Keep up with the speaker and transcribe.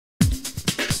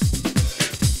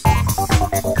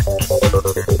All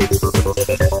right,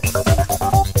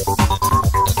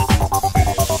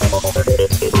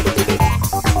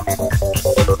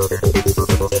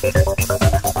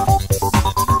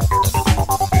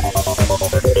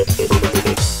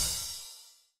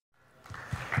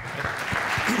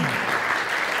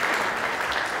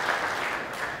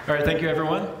 thank you,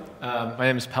 everyone. My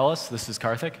name is Pellis. This is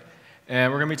Karthik.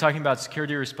 And we're going to be talking about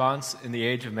security response in the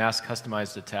age of mass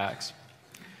customized attacks.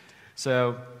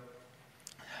 So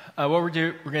what we're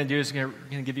going to do is we're going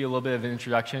to give you a little bit of an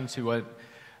introduction to what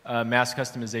mass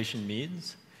customization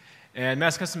means. And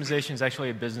mass customization is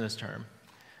actually a business term.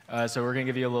 So we're going to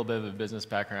give you a little bit of a business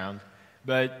background.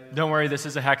 But don't worry, this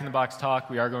is a hack-in-the-box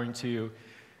talk. We are going to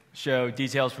show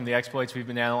details from the exploits we've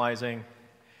been analyzing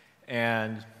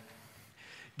and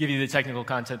give you the technical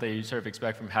content that you sort of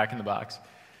expect from Hack in the Box.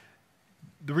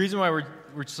 The reason why we're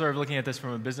sort of looking at this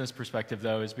from a business perspective,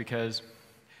 though, is because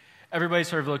everybody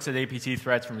sort of looks at APT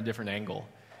threats from a different angle,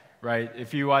 right?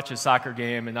 If you watch a soccer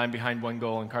game and I'm behind one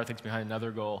goal and Karthik's behind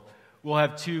another goal, we'll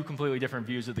have two completely different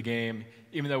views of the game,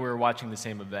 even though we're watching the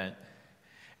same event.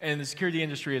 And in the security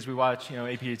industry, as we watch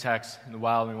APT attacks in the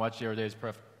wild and we watch 0 days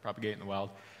propagate in the wild,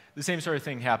 the same sort of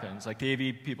thing happens. Like the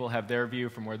AV people have their view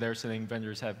from where they're sitting,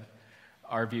 vendors have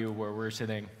our view where we're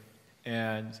sitting.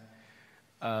 And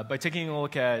by taking a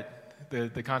look at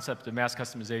the concept of mass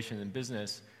customization in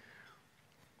business,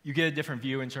 you get a different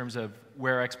view in terms of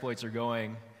where exploits are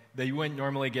going that you wouldn't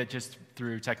normally get just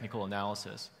through technical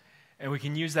analysis. And we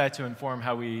can use that to inform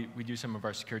how we do some of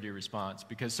our security response,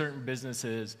 because certain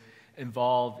businesses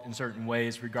evolve in certain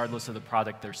ways regardless of the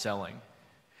product they're selling.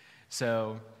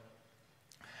 So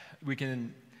we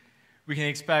can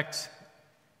expect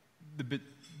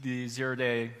the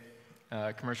 0-day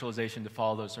commercialization to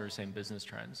follow those sort of same business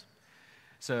trends.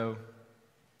 So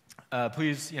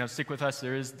please stick with us.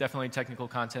 There is definitely technical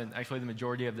content. Actually, the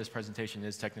majority of this presentation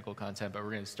is technical content, but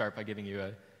we're going to start by giving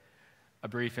you a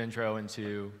brief intro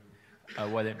into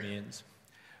what it means.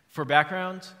 For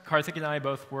background, Karthik and I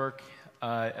both work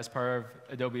as part of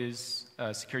Adobe's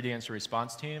security incident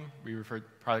response team. We refer to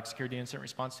product security incident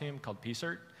response team called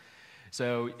PSIRT.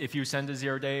 So if you send a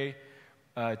 0-day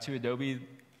to Adobe,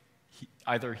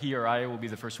 either he or I will be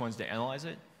the first ones to analyze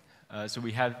it. So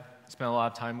we have spent a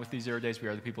lot of time with these 0 days. We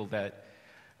are the people that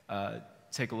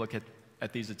take a look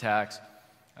at these attacks.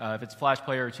 If it's Flash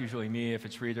Player, it's usually me. If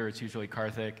it's Reader, it's usually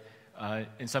Karthik.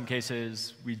 In some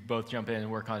cases, we both jump in and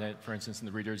work on it. For instance, in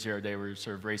the Reader 0-day, we're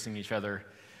sort of racing each other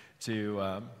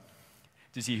to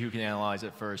see who can analyze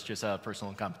it first, just out of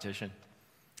personal competition.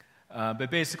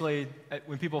 But basically,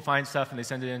 when people find stuff and they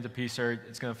send it into PSIRT,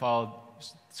 it's going to follow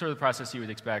sort of the process you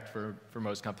would expect for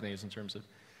most companies in terms of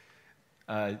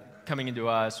coming into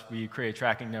us. We create a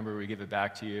tracking number. We give it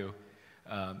back to you.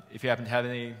 If you happen to have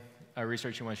any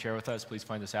research you want to share with us, please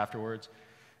find us afterwards.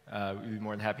 We'd be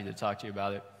more than happy to talk to you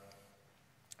about it.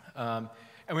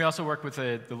 And we also work with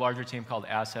the larger team called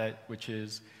Asset, which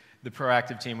is the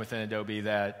proactive team within Adobe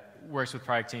that works with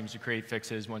product teams to create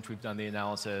fixes once we've done the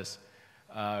analysis.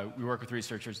 We work with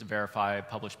researchers to verify,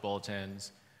 publish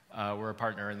bulletins. We're a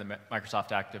partner in the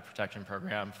Microsoft Active Protection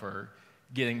Program for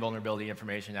getting vulnerability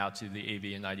information out to the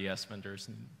AV and IDS vendors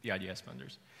and the IDS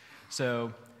vendors.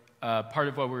 So part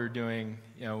of what we're doing,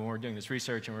 when we're doing this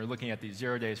research and we're looking at these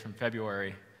 0 days from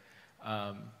February,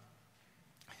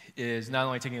 is not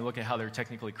only taking a look at how they're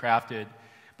technically crafted,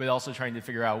 but also trying to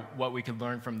figure out what we could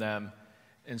learn from them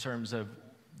in terms of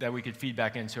that we could feed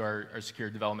back into our secure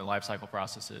development lifecycle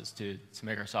processes to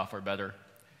make our software better.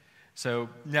 So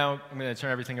now I'm going to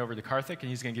turn everything over to Karthik, and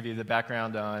he's going to give you the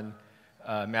background on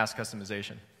mass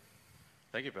customization.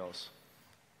 Thank you, Pellis.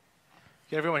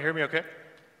 Can everyone hear me okay?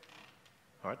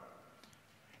 All right.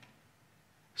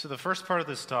 So the first part of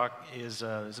this talk is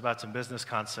about some business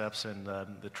concepts and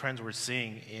the trends we're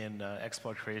seeing in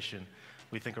exploit creation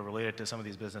we think are related to some of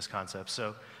these business concepts.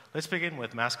 So let's begin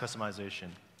with mass customization.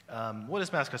 What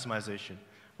is mass customization?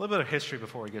 A little bit of history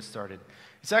before we get started.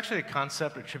 It's actually a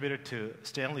concept attributed to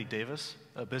Stanley Davis,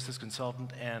 a business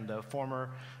consultant and a former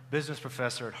business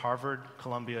professor at Harvard,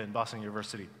 Columbia, and Boston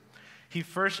University. He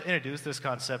first introduced this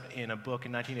concept in a book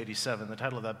in 1987. The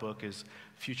title of that book is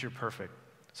Future Perfect.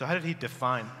 So how did he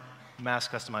define mass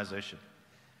customization?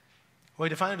 Well, he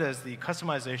defined it as the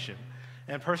customization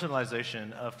and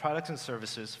personalization of products and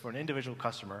services for an individual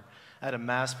customer at a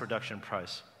mass production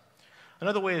price.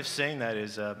 Another way of saying that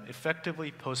is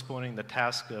effectively postponing the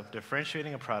task of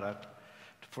differentiating a product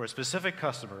for a specific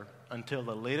customer until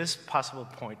the latest possible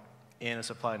point in a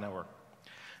supply network.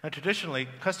 Now, traditionally,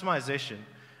 customization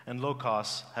and low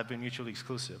costs have been mutually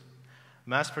exclusive.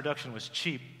 Mass production was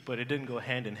cheap, but it didn't go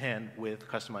hand in hand with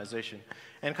customization.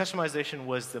 And customization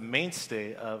was the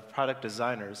mainstay of product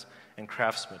designers and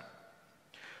craftsmen.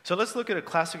 So let's look at a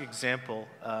classic example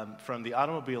from the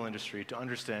automobile industry to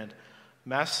understand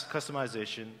mass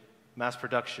customization, mass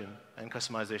production, and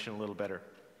customization a little better.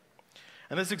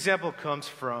 And this example comes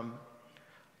from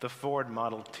the Ford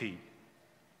Model T.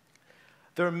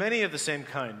 There are many of the same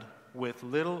kind with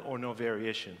little or no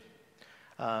variation.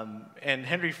 And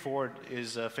Henry Ford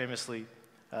is famously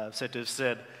said to have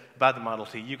said about the Model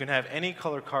T, you can have any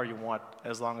color car you want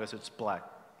as long as it's black.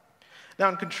 Now,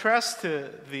 in contrast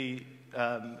to the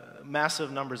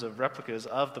massive numbers of replicas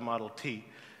of the Model T,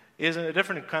 is a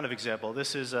different kind of example.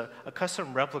 This is a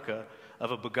custom replica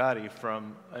of a Bugatti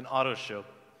from an auto show.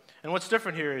 And what's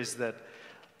different here is that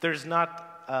there's not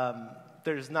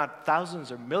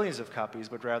thousands or millions of copies,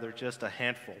 but rather just a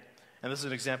handful. And this is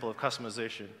an example of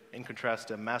customization in contrast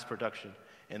to mass production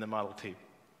in the Model T.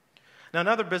 Now,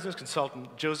 another business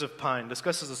consultant, Joseph Pine,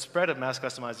 discusses the spread of mass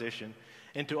customization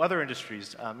into other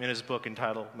industries in his book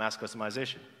entitled Mass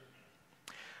Customization.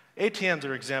 ATMs are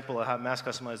an example of how mass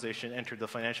customization entered the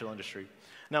financial industry.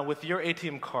 Now, with your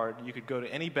ATM card, you could go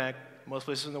to any bank, most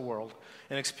places in the world,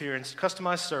 and experience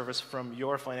customized service from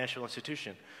your financial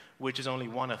institution, which is only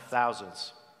one of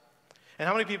thousands. And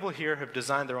how many people here have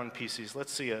designed their own PCs?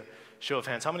 Let's see a show of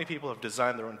hands. How many people have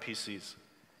designed their own PCs?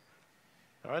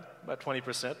 All right, about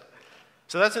 20%.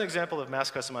 So that's an example of mass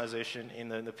customization in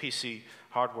the PC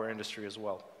hardware industry as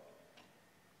well.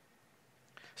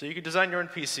 So you could design your own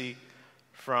PC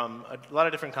from a lot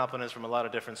of different components from a lot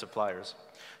of different suppliers.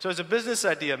 So as a business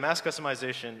idea, mass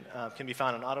customization can be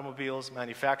found in automobiles,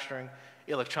 manufacturing,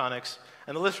 electronics,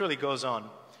 and the list really goes on.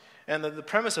 And the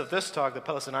premise of this talk that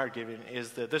Pellis and I are giving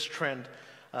is that this trend,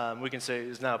 we can say,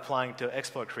 is now applying to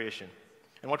exploit creation.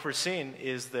 And what we're seeing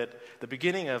is that the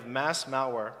beginning of mass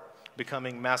malware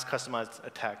becoming mass customized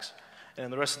attacks. And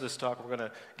in the rest of this talk, we're going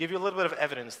to give you a little bit of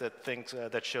evidence that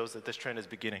that shows that this trend is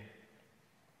beginning.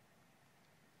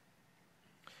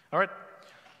 All right,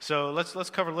 so let's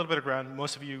cover a little bit of ground.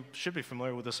 Most of you should be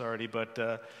familiar with this already, but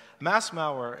mass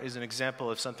malware is an example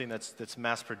of something that's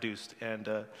mass-produced. And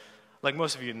like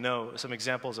most of you know, some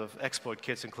examples of exploit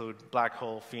kits include Black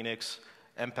Hole, Phoenix,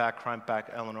 MPAC, CrimePack,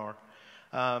 Eleanor.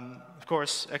 Of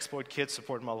course, exploit kits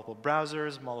support multiple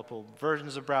browsers, multiple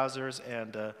versions of browsers,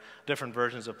 and different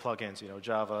versions of plugins,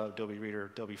 Java, Adobe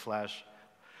Reader, Adobe Flash.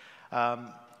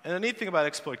 And the neat thing about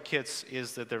exploit kits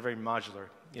is that they're very modular.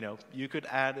 You could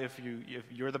add, if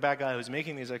you're the bad guy who's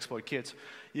making these exploit kits,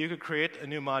 you could create a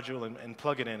new module and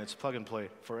plug it in. It's plug and play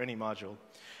for any module.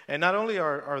 And not only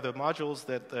are the modules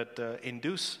that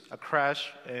induce a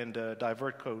crash and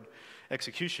divert code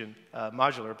execution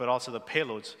modular, but also the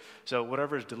payloads. So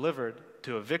whatever is delivered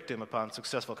to a victim upon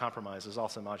successful compromise is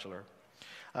also modular.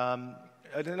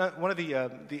 One of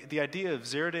the idea of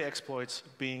zero-day exploits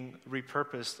being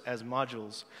repurposed as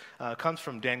modules comes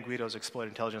from Dan Guido's Exploit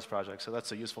Intelligence project, so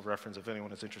that's a useful reference if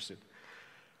anyone is interested.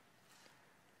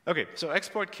 Okay, so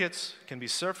exploit kits can be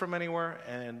served from anywhere,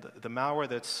 and the malware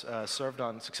that's served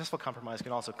on successful compromise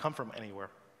can also come from anywhere.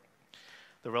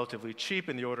 They're relatively cheap,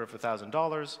 in the order of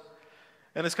 $1,000,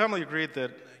 and it's commonly agreed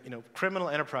that criminal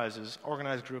enterprises,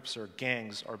 organized groups, or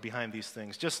gangs are behind these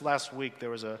things. Just last week, there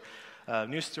was a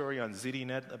news story on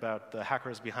ZDNet about the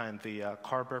hackers behind the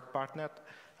Carburp botnet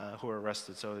who were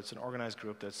arrested. So it's an organized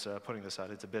group that's putting this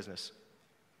out. It's a business.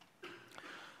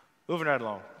 Moving right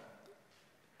along.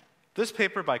 This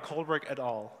paper by Kohlberg et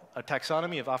al., A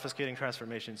Taxonomy of Obfuscating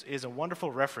Transformations, is a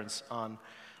wonderful reference on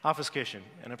obfuscation,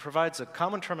 and it provides a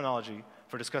common terminology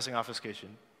for discussing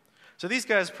obfuscation. So these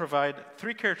guys provide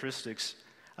 3 characteristics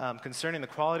concerning the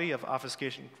quality of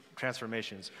obfuscation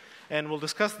transformations. And we'll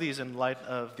discuss these in light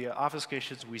of the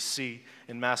obfuscations we see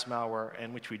in mass malware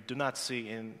and which we do not see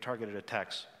in targeted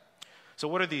attacks. So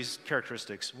what are these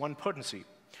characteristics? 1, potency.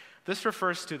 This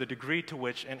refers to the degree to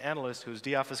which an analyst who's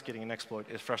deobfuscating an exploit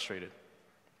is frustrated.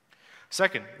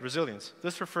 2nd, resilience.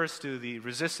 This refers to the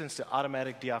resistance to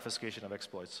automatic deobfuscation of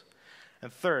exploits.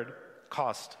 And 3rd,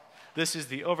 cost. This is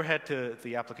the overhead to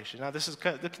the application. Now, this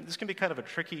can be kind of a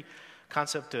tricky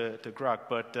concept to grok,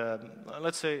 but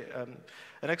let's say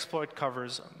an exploit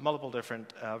covers multiple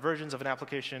different versions of an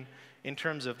application. In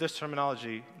terms of this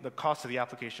terminology, the cost of the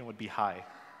application would be high.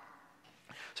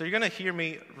 So you're going to hear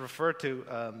me refer to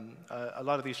a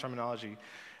lot of these terminology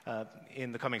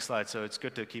in the coming slides, so it's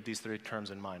good to keep these 3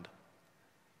 terms in mind.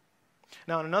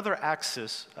 Now, on another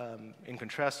axis, in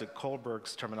contrast to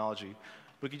Kohlberg's terminology,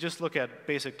 we could just look at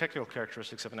basic technical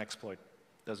characteristics of an exploit.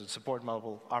 Does it support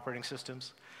multiple operating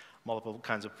systems, multiple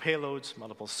kinds of payloads,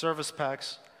 multiple service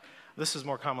packs? This is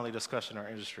more commonly discussed in our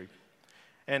industry.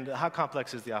 And how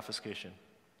complex is the obfuscation,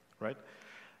 right?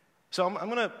 So I'm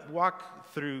going to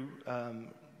walk through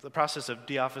the process of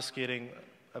deobfuscating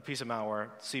a piece of malware,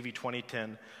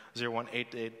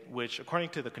 CV2010-0188, which, according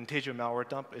to the Contagion malware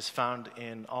dump, is found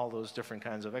in all those different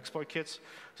kinds of exploit kits.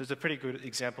 So it's a pretty good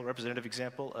example, representative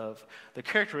example of the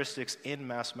characteristics in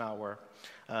mass malware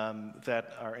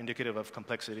that are indicative of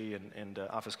complexity and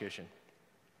obfuscation.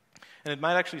 And it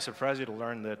might actually surprise you to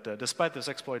learn that despite this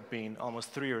exploit being almost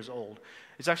 3 years old,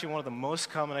 it's actually one of the most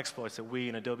common exploits that we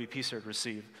in Adobe PCert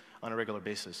receive on a regular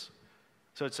basis.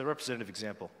 So it's a representative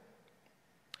example.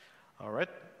 All right.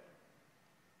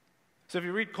 So if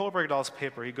you read Kohlbergdahl's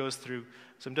paper, he goes through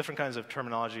some different kinds of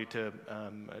terminology to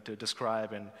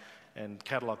describe and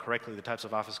catalog correctly the types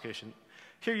of obfuscation.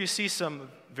 Here you see some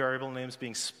variable names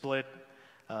being split.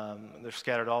 They're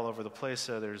scattered all over the place.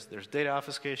 There's data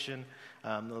obfuscation.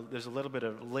 There's a little bit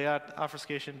of layout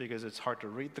obfuscation because it's hard to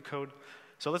read the code.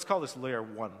 So let's call this layer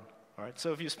 1. All right.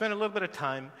 So if you spend a little bit of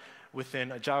time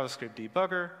within a JavaScript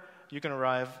debugger, you can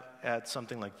arrive at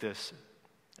something like this.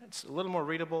 It's a little more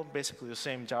readable, basically the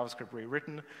same JavaScript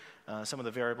rewritten. Some of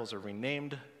the variables are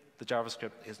renamed. The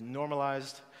JavaScript is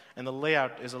normalized. And the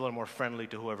layout is a little more friendly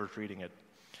to whoever's reading it.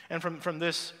 And from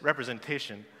this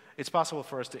representation, it's possible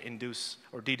for us to induce,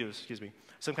 or deduce, excuse me,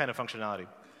 some kind of functionality.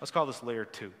 Let's call this layer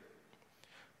 2.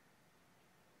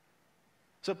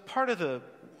 So part of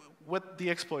what the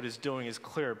exploit is doing is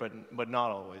clear, but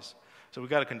not always. So we've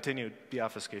got to continue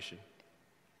deobfuscation.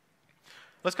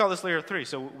 Let's call this layer 3.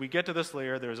 So we get to this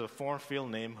layer. There's a form field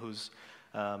name whose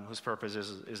purpose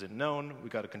isn't known.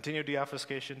 We've got to continue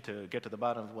deobfuscation to get to the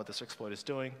bottom of what this exploit is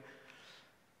doing.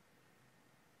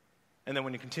 And then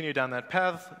when you continue down that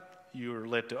path, you're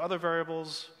led to other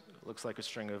variables. It looks like a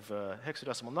string of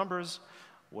hexadecimal numbers.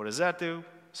 What does that do?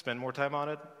 Spend more time on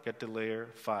it, get to layer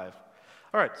 5.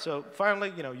 All right, so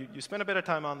finally, you spend a bit of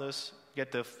time on this,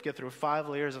 get through 5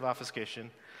 layers of obfuscation,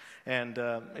 and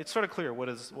it's sort of clear what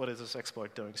is this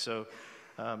exploit doing. So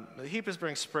the heap is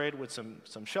being sprayed with some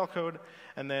shellcode,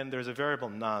 and then there's a variable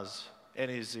NAZ,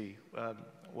 N-A-Z.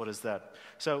 What is that?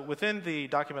 So within the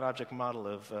document object model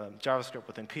of JavaScript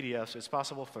within PDFs, it's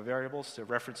possible for variables to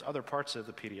reference other parts of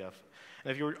the PDF.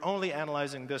 And if you were only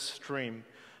analyzing this stream,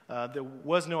 there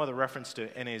was no other reference to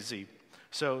NAZ.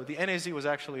 So the NAZ was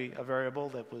actually a variable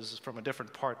that was from a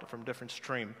different part, from a different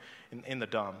stream in the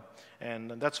DOM.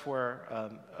 And that's where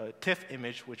a TIFF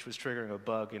image, which was triggering a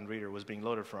bug in Reader, was being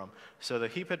loaded from. So the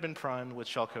heap had been primed with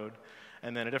shellcode,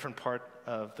 and then a different part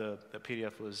of the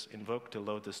PDF was invoked to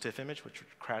load this TIFF image, which would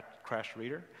crash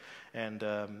Reader, and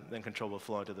then control will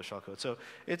flow into the shellcode. So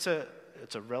it's a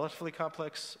relatively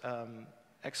complex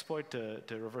exploit to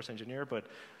reverse engineer, but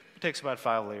it takes about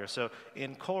 5 layers. So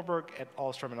in Kohlberg et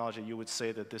al.'s terminology, you would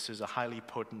say that this is a highly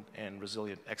potent and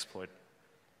resilient exploit.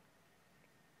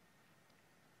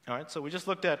 All right, so we just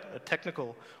looked at a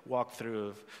technical walkthrough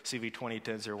of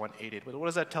CV2010-0188, but what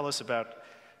does that tell us about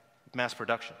mass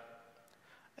production?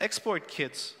 Exploit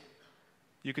kits,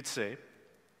 you could say,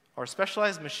 are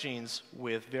specialized machines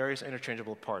with various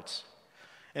interchangeable parts.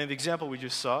 And in the example we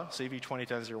just saw,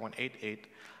 CV2010-0188,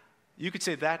 you could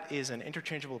say that is an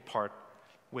interchangeable part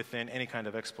within any kind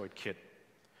of exploit kit.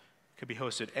 It could be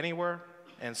hosted anywhere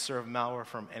and serve malware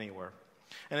from anywhere.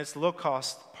 And it's low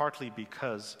cost partly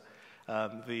because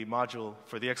the module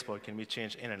for the exploit can be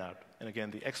changed in and out. And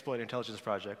again, the Exploit Intelligence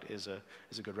Project is a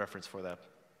good reference for that.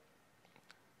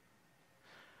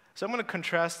 So I'm going to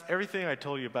contrast everything I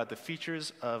told you about the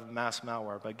features of mass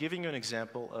malware by giving you an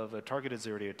example of a targeted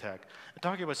zero-day attack and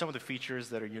talking about some of the features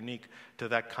that are unique to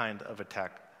that kind of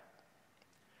attack.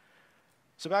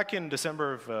 So back in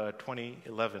December of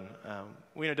 2011,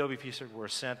 we in Adobe PCert were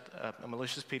sent a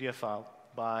malicious PDF file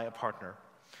by a partner.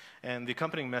 And the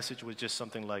accompanying message was just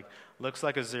something like, looks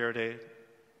like a zero-day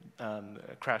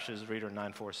crashes Reader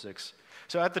 946.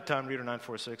 So at the time, Reader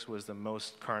 946 was the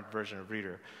most current version of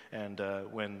Reader. And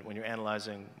when you're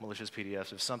analyzing malicious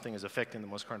PDFs, if something is affecting the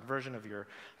most current version of your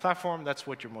platform, that's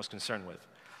what you're most concerned with.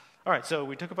 All right, so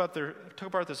we took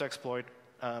apart this exploit.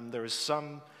 There was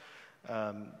some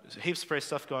heap spray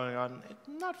stuff going on,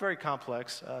 not very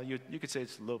complex. You could say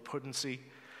it's low potency.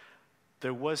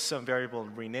 There was some variable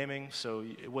renaming, so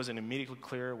it wasn't immediately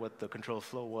clear what the control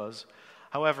flow was.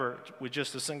 However, with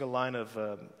just a single line of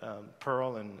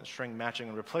Perl and string matching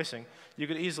and replacing, you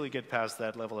could easily get past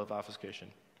that level of obfuscation.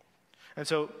 And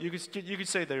so you could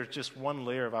say there's just one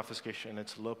layer of obfuscation, and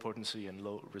it's low potency and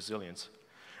low resilience.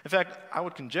 In fact, I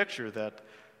would conjecture that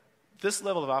this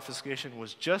level of obfuscation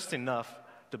was just enough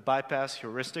to bypass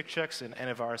heuristic checks in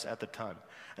antivirus at the time.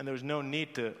 And there was no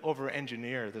need to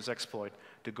over-engineer this exploit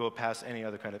to go past any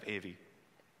other kind of AV.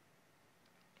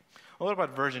 Well, what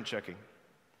about version checking?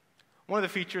 One of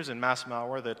the features in mass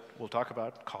malware that we'll talk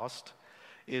about, cost,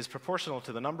 is proportional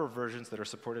to the number of versions that are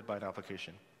supported by an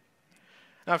application.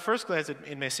 Now, at first glance,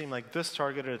 it may seem like this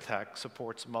targeted attack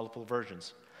supports multiple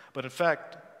versions. But in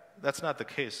fact, that's not the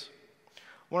case.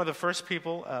 One of the first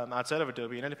people outside of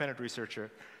Adobe, an independent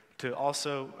researcher, to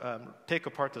also take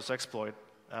apart this exploit,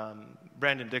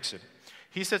 Brandon Dixon,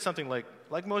 he said something like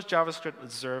most JavaScript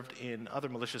observed in other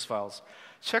malicious files,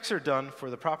 checks are done for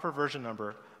the proper version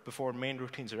number before main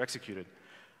routines are executed.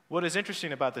 What is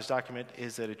interesting about this document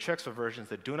is that it checks for versions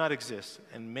that do not exist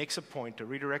and makes a point to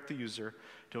redirect the user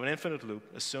to an infinite loop,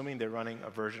 assuming they're running a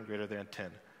version greater than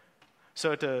 10.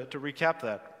 So to recap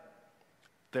that,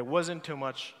 there wasn't too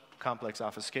much complex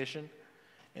obfuscation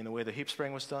in the way the heap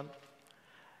spraying was done.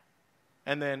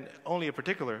 And then only a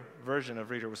particular version of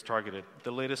Reader was targeted,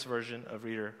 the latest version of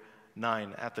Reader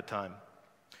 9 at the time.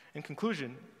 In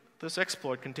conclusion, this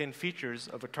exploit contained features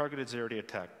of a targeted zero-day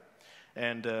attack.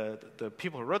 And the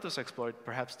people who wrote this exploit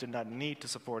perhaps did not need to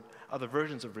support other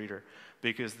versions of Reader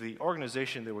because the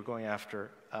organization they were going after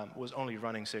was only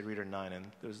running, say, Reader 9, and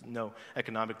there was no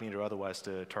economic need or otherwise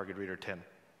to target Reader 10.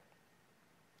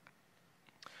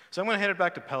 So I'm going to hand it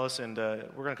back to Pellis, and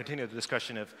we're going to continue the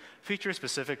discussion of features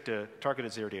specific to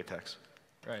targeted zero-day attacks.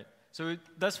 Right. So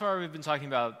thus far, we've been talking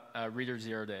about Reader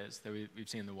 0 days that we've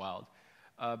seen in the wild.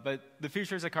 But the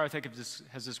features that Karthik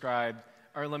has described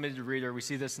are limited to Reader. We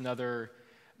see this in other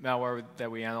malware that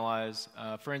we analyze.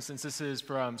 For instance, this is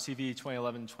from CV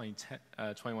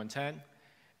 2011-2110,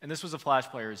 and this was a Flash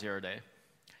player 0 day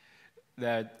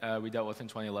that we dealt with in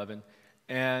 2011.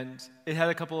 And it had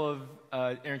a couple of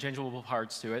interchangeable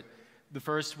parts to it. The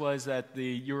first was that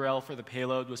the URL for the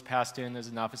payload was passed in as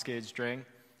an obfuscated string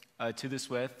to the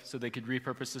Swift, so they could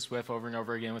repurpose the Swift over and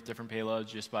over again with different payloads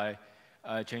just by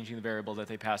changing the variable that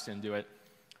they passed into it.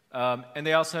 And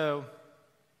they also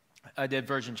did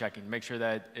version checking to make sure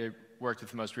that it worked with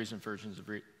the most recent versions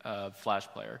of Flash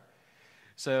Player.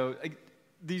 So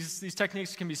these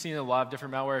techniques can be seen in a lot of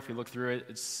different malware. If you look through it,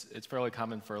 it's fairly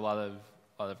common for a lot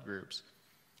of groups.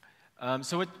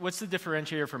 So what's the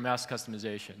differentiator for mass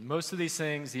customization? Most of these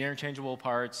things, the interchangeable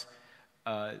parts,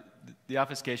 the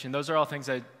obfuscation, those are all things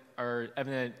that are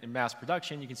evident in mass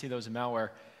production. You can see those in malware.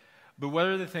 But what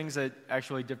are the things that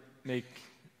actually make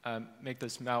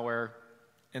this malware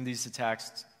and these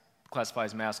attacks classify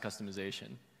as mass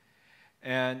customization?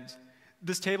 And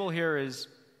this table here is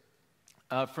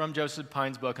from Joseph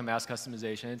Pine's book on mass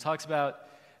customization. It talks about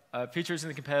features in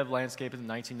the competitive landscape in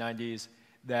the 1990s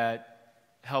that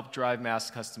helped drive mass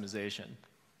customization.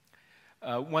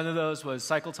 One of those was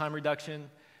cycle time reduction.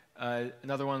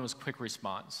 Another one was quick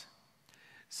response.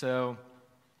 So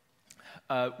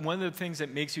one of the things that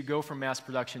makes you go from mass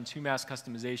production to mass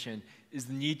customization is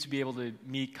the need to be able to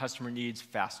meet customer needs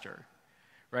faster.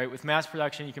 Right? With mass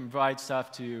production, you can provide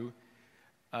stuff to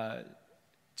a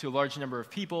large number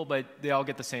of people, but they all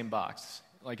get the same box.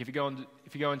 Like if you go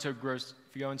into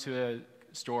a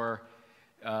store,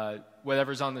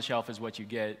 whatever's on the shelf is what you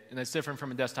get, and that's different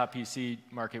from a desktop PC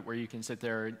market where you can sit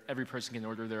there and every person can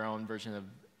order their own version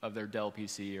of their Dell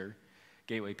PC or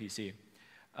Gateway PC.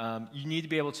 You need to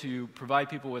be able to provide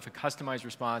people with a customized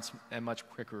response at a much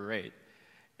quicker rate.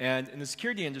 And in the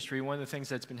security industry, one of the things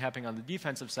that's been happening on the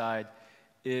defensive side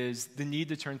is the need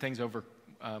to turn things over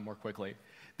more quickly.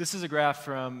 This is a graph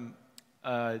from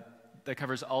that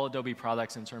covers all Adobe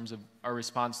products in terms of our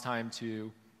response time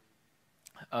to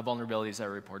vulnerabilities that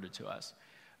are reported to us.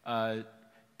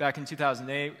 Back in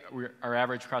 2008, our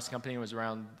average across the company was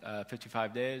around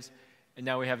 55 days, and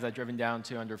now we have that driven down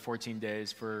to under 14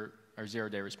 days for our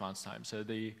zero-day response time. So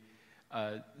the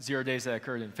 0 days that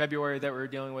occurred in February that we were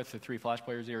dealing with, the 3 Flash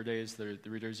Player 0 days, the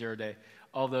Reader 0 day,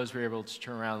 all of those we were able to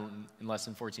turn around in less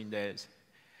than 14 days.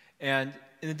 And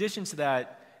in addition to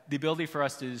that, the ability for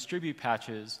us to distribute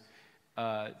patches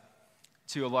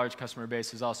to a large customer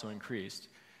base has also increased.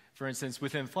 For instance,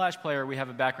 within Flash Player, we have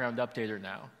a background updater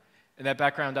now. And that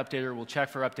background updater will check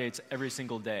for updates every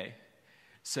single day.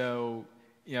 So,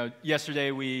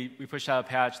 yesterday we pushed out a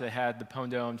patch that had the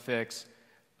Pondone fix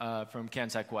from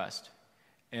CanSec West.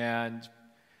 And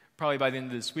probably by the end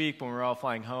of this week, when we're all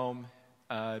flying home,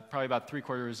 probably about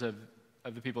 3/4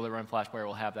 of the people that run Flash Player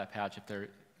will have that patch if they're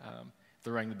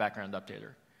running the background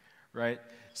updater, right?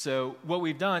 So what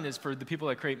we've done is for the people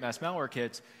that create mass malware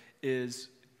kits is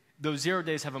those 0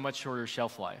 days have a much shorter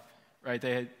shelf life,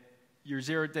 right? Your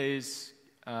 0 days,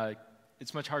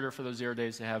 it's much harder for those 0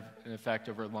 days to have an effect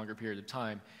over a longer period of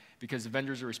time because the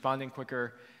vendors are responding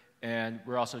quicker and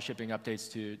we're also shipping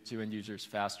updates to end users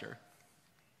faster.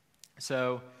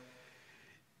 So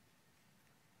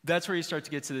that's where you start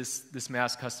to get to this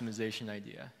mass customization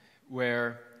idea,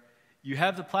 where you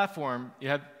have the platform, you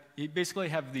you basically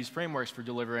have these frameworks for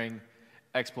delivering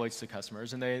exploits to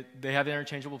customers, and they have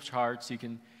interchangeable charts. You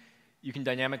can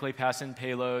dynamically pass in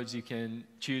payloads. You can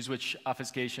choose which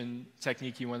obfuscation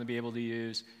technique you want to be able to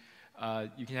use.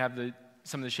 You can have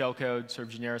some of the shell code sort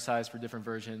of genericized for different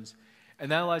versions.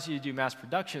 And that allows you to do mass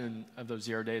production of those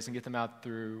 0 days and get them out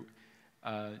through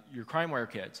your crimeware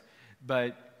kits.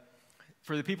 But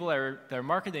for the people that are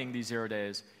marketing these 0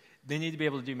 days, they need to be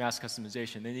able to do mass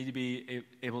customization. They need to be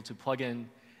able to plug in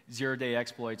 0-day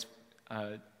exploits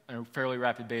on a fairly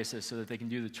rapid basis so that they can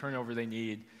do the turnover they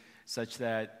need such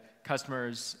that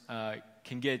customers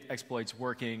can get exploits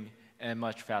working at a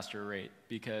much faster rate.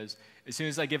 Because as soon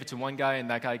as I give it to one guy and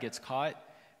that guy gets caught,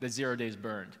 the 0 days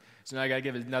burned. So now I got to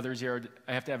give it another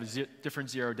I have to have a different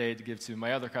 0 day to give to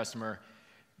my other customer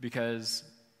because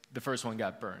the first one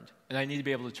got burned. And I need to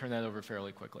be able to turn that over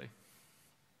fairly quickly.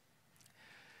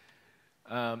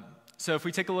 So if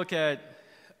we take a look at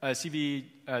CV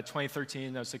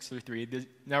 2013-0633,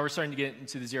 now we're starting to get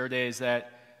into the 0 days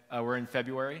that were in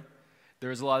February. There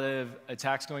was a lot of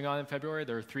attacks going on in February.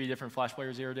 There were 3 different Flash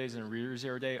player 0 days and a reader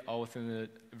 0 day, all within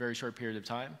a very short period of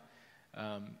time.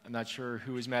 I'm not sure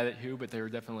who was mad at who, but they were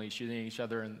definitely shooting each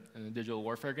other in a digital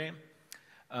warfare game.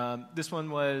 This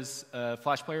one was a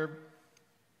Flash player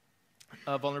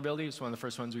vulnerability. It was one of the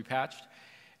first ones we patched.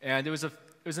 And it was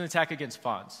an attack against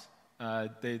fonts.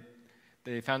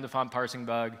 They found a font parsing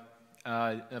bug in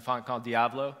a font called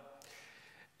Diablo.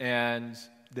 And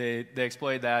they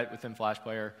exploited that within Flash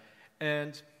player.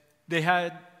 And they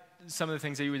had some of the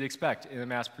things that you would expect in a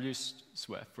mass-produced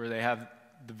Swift, where they have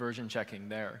the version checking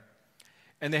there.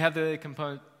 And they have they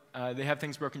have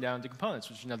things broken down into components,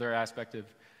 which is another aspect of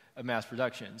mass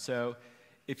production. So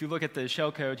if you look at the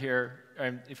shell code here,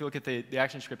 and if you look at the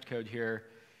action script code here,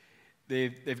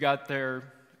 they've got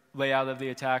their layout of the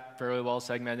attack fairly well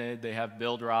segmented. They have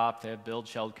build ROP, they have build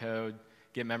shell code,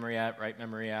 get memory at, write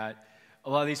memory at. A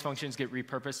lot of these functions get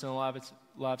repurposed in a lot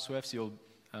of Swifts. You'll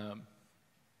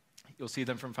see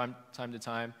them from time to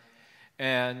time.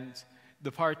 And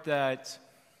the part that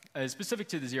is specific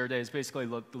to the 0 day is basically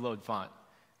the load font,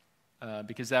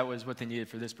 because that was what they needed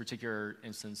for this particular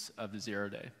instance of the 0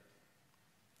 day.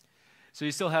 So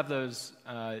you still have those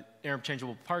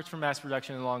interchangeable parts for mass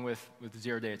production along with the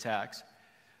 0 day attacks.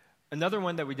 Another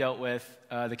one that we dealt with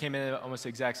that came in at almost the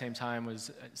exact same time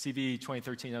was CV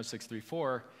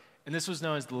 2013-0634, and this was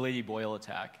known as the Lady Boyle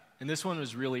attack. And this one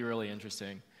was really, really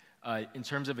interesting in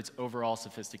terms of its overall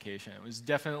sophistication. It was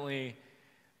definitely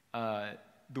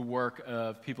the work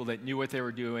of people that knew what they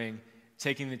were doing,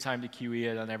 taking the time to QE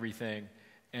it on everything,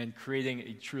 and creating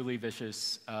a truly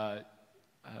vicious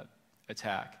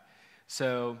attack.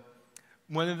 So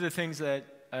one of the things that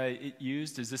it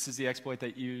used is this is the exploit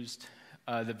that used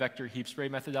the vector heap spray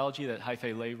methodology that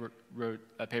Haifei Lei wrote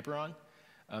a paper on.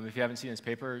 If you haven't seen his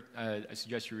paper, I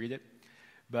suggest you read it.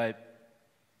 But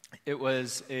it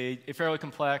was a fairly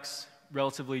complex,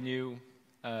 relatively new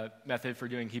method for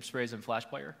doing heap sprays in Flash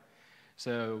player.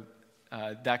 So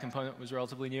that component was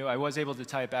relatively new. I was able to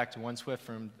tie it back to one Swift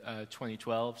from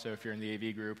 2012. So if you're in the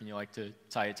AV group and you like to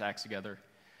tie attacks together,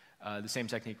 the same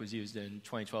technique was used in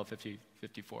 2012-54.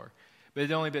 But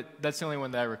that's the only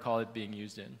one that I recall it being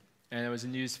used in. And it was a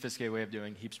new, sophisticated way of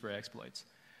doing heap spray exploits.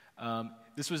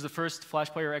 This was the first Flash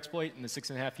player exploit in the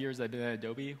 6.5 years I've been at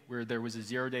Adobe where there was a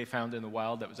 0 day found in the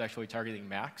wild that was actually targeting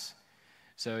Macs.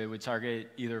 So it would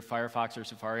target either Firefox or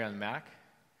Safari on Mac.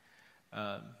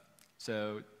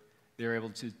 So they were able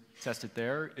to test it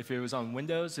there. If it was on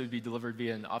Windows, it would be delivered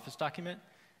via an Office document.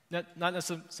 Not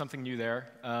necessarily something new there.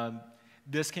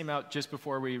 This came out just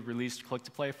before we released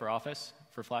click-to-play for Office,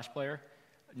 for Flash Player.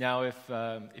 Now if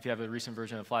you have a recent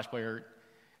version of Flash Player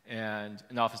and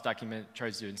an Office document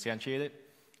tries to instantiate it,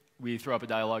 we throw up a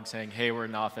dialog saying, hey, we're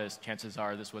in Office. Chances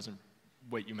are this wasn't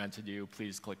what you meant to do.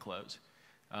 Please click close,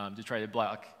 to try to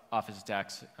block Office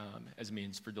attacks as a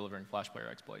means for delivering Flash Player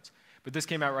exploits. But this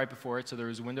came out right before it, so there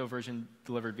was a window version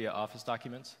delivered via Office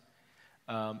documents.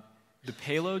 The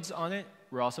payloads on it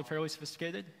were also fairly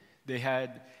sophisticated. They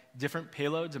had different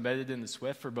payloads embedded in the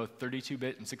Swift for both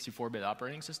 32-bit and 64-bit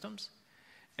operating systems.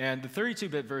 And the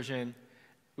 32-bit version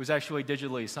was actually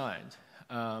digitally signed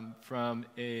from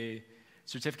a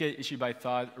certificate issued by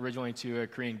Thought originally to a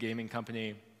Korean gaming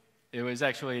company. It was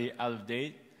actually out of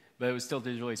date, but it was still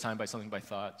digitally signed by something by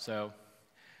Thought. So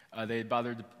they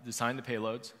bothered to sign the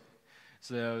payloads.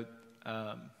 So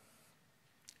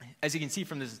as you can see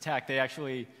from this attack, they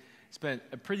actually spent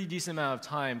a pretty decent amount of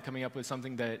time coming up with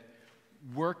something that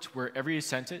worked wherever you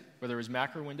sent it, whether it was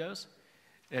Mac or Windows.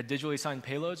 They had digitally signed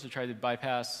payloads to try to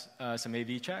bypass some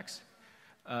AV checks.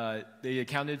 They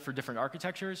accounted for different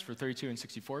architectures for 32 and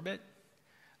 64-bit.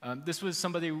 This was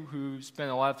somebody who spent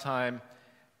a lot of time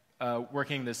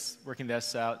working this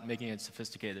out and making it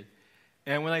sophisticated.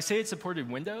 And when I say it supported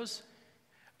Windows,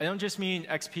 I don't just mean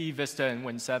XP, Vista, and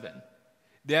Win 7.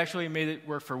 They actually made it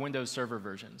work for Windows Server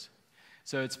versions.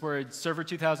 So it supported Server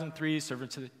 2003, Server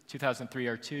 2003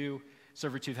 R2,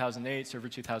 Server 2008, Server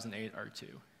 2008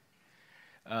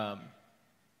 R2.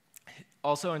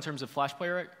 Also, in terms of Flash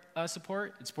Player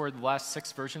support, it supported the last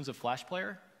 6 versions of Flash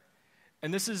Player.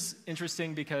 And this is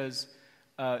interesting because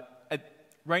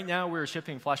right now we're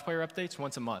shipping Flash Player updates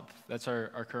once a month. That's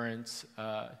our current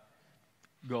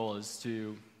goal is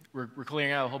to, we're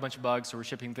clearing out a whole bunch of bugs, so we're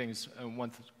shipping things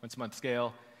once a month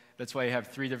scale. That's why you have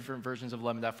 3 different versions of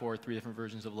 11.4, 3 different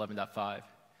versions of 11.5.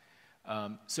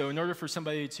 So in order for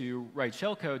somebody to write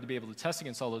shellcode to be able to test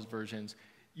against all those versions,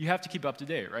 you have to keep up to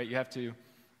date, right? You have to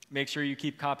make sure you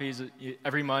keep copies.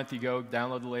 Every month you go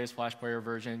download the latest Flash Player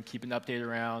version, keep an update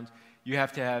around. You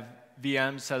have to have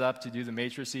VMs set up to do the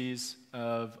matrices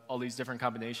of all these different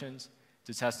combinations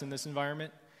to test in this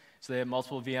environment. So they have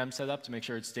multiple VMs set up to make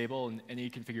sure it's stable in any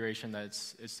configuration that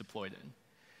it's deployed in.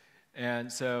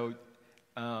 And so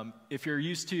if you're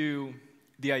used to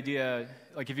the idea,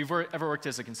 like if you've ever worked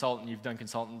as a consultant, you've done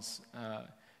consultants,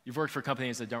 you've worked for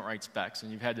companies that don't write specs,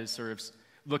 and you've had to sort of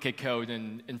look at code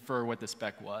and infer what the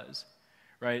spec was,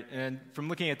 right? And from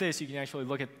looking at this, you can actually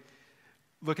look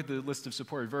at the list of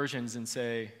supported versions and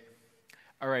say,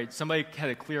 all right, somebody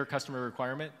had a clear customer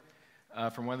requirement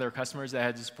from one of their customers that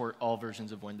had to support all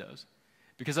versions of Windows.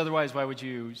 Because otherwise, why would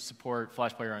you support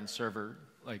Flash Player on server?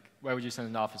 Like, why would you send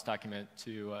an Office document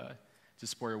to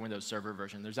support a Windows Server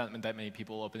version? There's not that many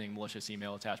people opening malicious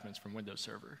email attachments from Windows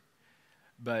Server.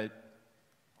 But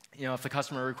you know, if the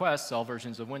customer requests all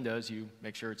versions of Windows, you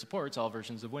make sure it supports all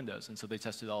versions of Windows. And so they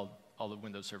tested all the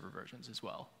Windows Server versions as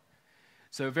well.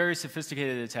 So a very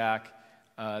sophisticated attack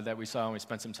that we saw and we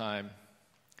spent some time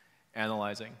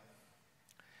analyzing.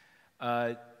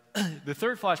 The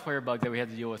third Flash Player bug that we had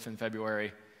to deal with in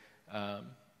February,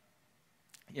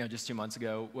 just 2 months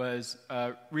ago, was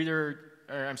Flash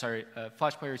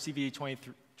Player CV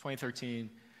 2013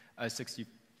 60.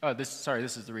 Oh, this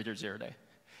is the reader 0 day.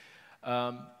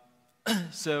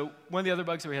 So one of the other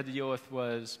bugs that we had to deal with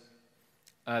was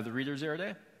the reader 0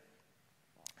 day,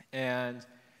 and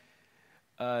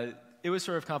it was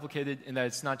sort of complicated in that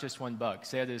it's not just one bug.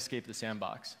 So they had to escape the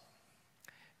sandbox,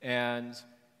 and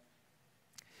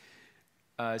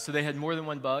so they had more than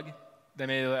one bug. That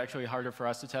made it actually harder for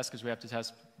us to test because we have to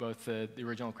test both the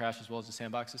original crash as well as the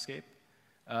sandbox escape.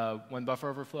 One buffer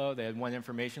overflow, they had one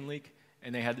information leak,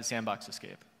 and they had the sandbox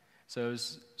escape. So it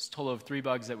was a total of 3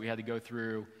 bugs that we had to go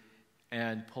through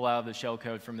and pull out the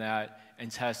shellcode from that and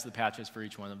test the patches for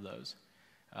each one of those.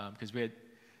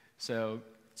 So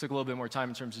it took a little bit more time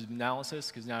in terms of analysis,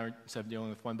 because now instead of dealing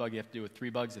with 1 bug, you have to deal with 3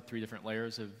 bugs at 3 different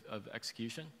layers of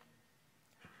execution.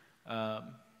 And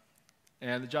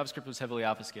the JavaScript was heavily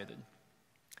obfuscated.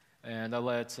 And I'll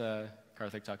let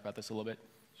Karthik talk about this a little bit.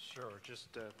 Sure,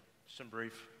 just some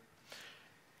brief.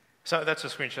 So that's a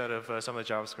screenshot of some of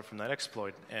the JavaScript from that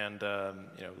exploit, and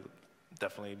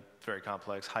definitely very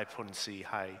complex, high potency,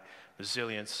 high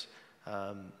resilience.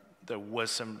 There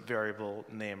was some variable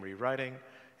name rewriting,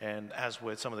 and as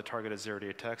with some of the targeted zero-day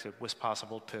attacks, it was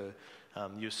possible to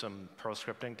use some Perl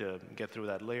scripting to get through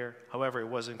that layer. However, it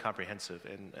wasn't comprehensive,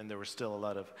 and there were still a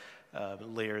lot of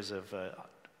layers of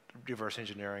reverse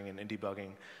engineering and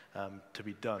debugging to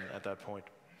be done at that point.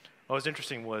 What was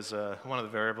interesting was one of the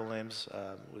variable names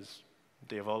was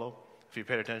Diavolo. If you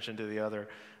paid attention to the other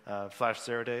Flash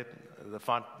 0 day, the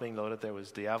font being loaded there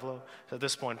was Diavolo. So at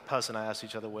this point, Pus and I asked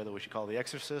each other whether we should call the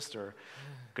exorcist or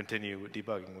continue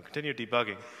debugging. We continued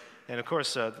debugging. And of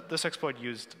course, this exploit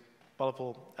used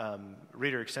multiple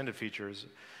reader extended features.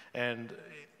 And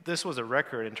this was a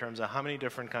record in terms of how many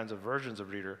different kinds of versions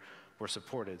of reader were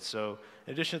supported. So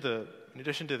in addition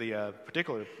to the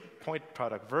particular point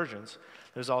product versions,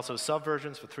 there's also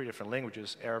subversions for 3 different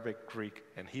languages: Arabic, Greek,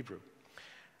 and Hebrew.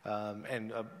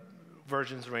 And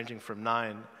versions ranging from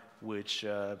 9, which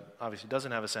obviously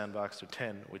doesn't have a sandbox, to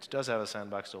 10, which does have a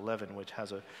sandbox, to 11, which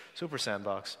has a super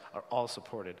sandbox, are all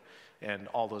supported. And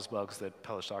all those bugs that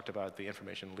Pellish talked about, the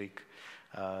information leak,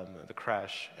 the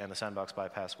crash, and the sandbox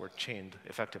bypass, were chained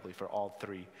effectively for all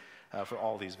 3, for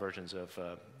all these versions of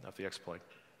the exploit.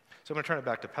 So I'm going to turn it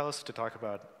back to Pellish to talk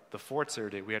about the 4th 0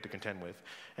 day we had to contend with.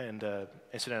 And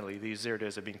incidentally, these 0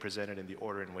 days are being presented in the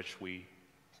order in which we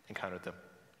encountered them.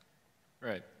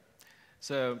 Right.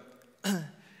 So it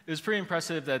was pretty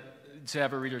impressive to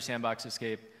have a reader sandbox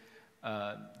escape,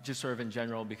 just sort of in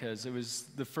general, because it was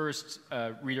the first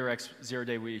reader X 0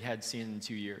 day we had seen in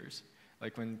 2 years.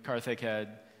 Like when Karthik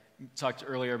had talked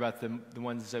earlier about the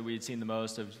ones that we had seen the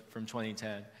most of from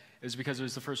 2010. It was because it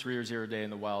was the first reader zero day in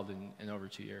the wild in over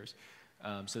 2 years.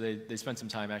 So they spent some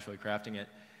time actually crafting it.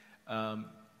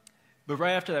 But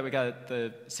right after that, we got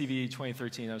the CV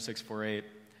 2013-0648,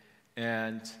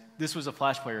 and this was a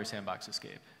Flash Player sandbox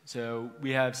escape. So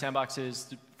we have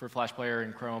sandboxes for Flash Player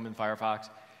in Chrome and Firefox,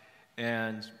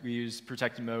 and we use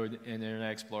protected mode in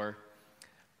Internet Explorer.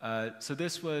 So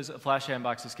this was a Flash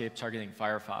sandbox escape targeting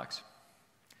Firefox.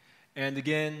 And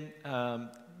again,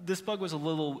 this bug was a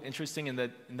little interesting in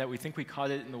that we think we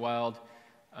caught it in the wild.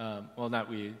 Well, not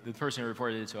we, the person who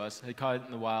reported it to us had caught it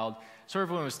in the wild, sort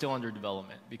of when it was still under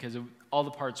development, because all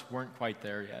the parts weren't quite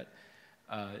there yet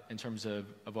in terms of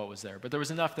what was there. But there was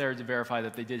enough there to verify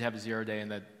that they did have a 0 day and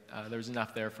that there was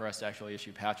enough there for us to actually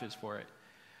issue patches for it.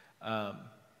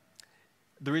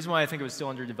 The reason why I think it was still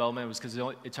under development was because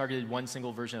it targeted one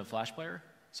single version of Flash Player.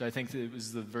 So I think it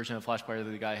was the version of Flash Player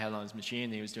that the guy had on his machine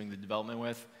and he was doing the development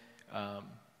with.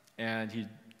 And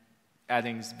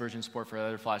adding version support for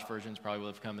other Flash versions probably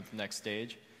would have come at the next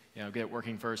stage. You know, get it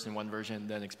working first in one version,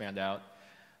 then expand out.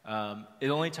 It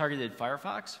only targeted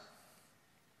Firefox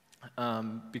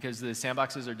because the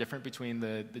sandboxes are different between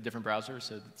the different browsers.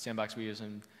 So the sandbox we use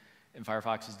in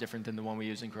Firefox is different than the one we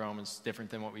use in Chrome. It's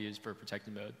different than what we use for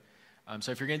protected mode.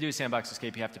 So if you're going to do a sandbox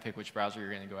escape, you have to pick which browser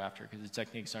you're going to go after because the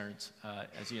techniques aren't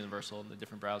as universal in the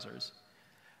different browsers.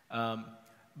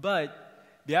 But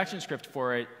the action script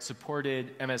for it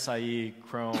supported MSIE,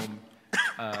 Chrome,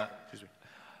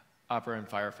 Opera, and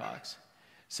Firefox.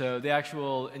 So the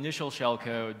actual initial shell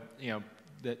code,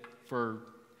 that for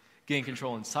getting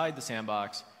control inside the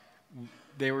sandbox,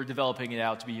 they were developing it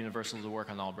out to be universal to work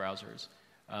on all browsers.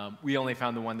 We only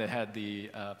found the one that had the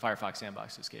Firefox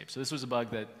sandbox escape. So this was a bug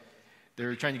that they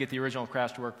were trying to get the original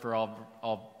crash to work for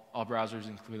all browsers,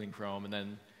 including Chrome, and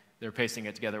then they were pasting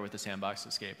it together with the sandbox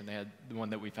escape, and they had the one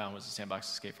that we found was the sandbox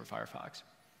escape for Firefox.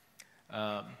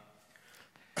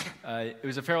 It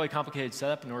was a fairly complicated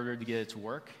setup in order to get it to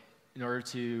work. In order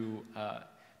to,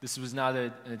 this was not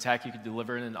an attack you could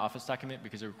deliver in an Office document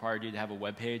because it required you to have a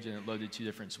web page and it loaded 2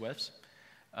 different Swifts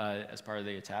as part of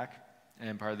the attack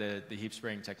and part of the heap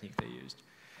spraying technique they used.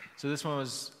 So this one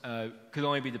was could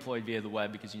only be deployed via the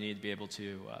web because you needed to be able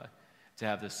to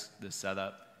have this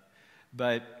setup.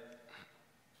 But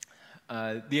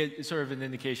it's sort of an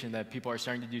indication that people are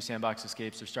starting to do sandbox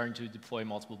escapes. They're starting to deploy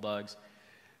multiple bugs.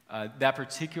 That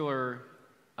particular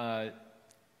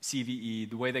CVE,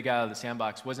 the way they got out of the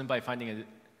sandbox wasn't by finding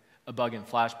a bug in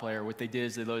Flash Player. What they did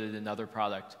is they loaded another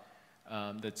product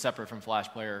that's separate from Flash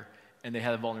Player, and they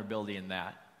had a vulnerability in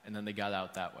that, and then they got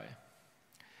out that way.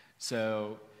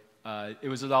 So it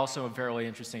was also a fairly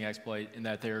interesting exploit in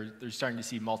that they're starting to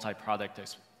see multi-product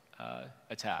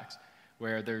attacks,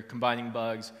 where they're combining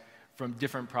bugs from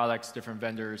different products, different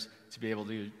vendors, to be able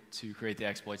to create the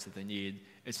exploits that they need.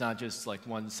 It's not just like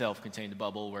one self-contained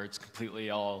bubble where it's completely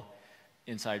all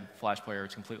inside Flash Player,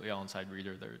 it's completely all inside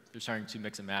Reader. They're starting to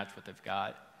mix and match what they've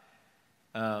got.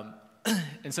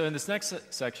 And so in this next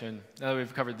section, now that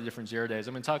we've covered the different 0 days,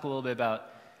 I'm going to talk a little bit about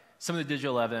some of the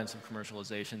digital evidence of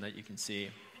commercialization that you can see.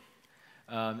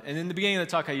 And in the beginning of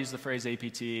the talk, I used the phrase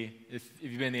APT. If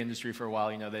you've been in the industry for a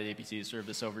while, you know that APT is sort of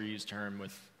this overused term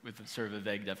with sort of a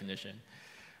vague definition.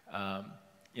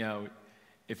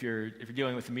 If you're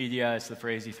dealing with the media, it's the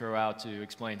phrase you throw out to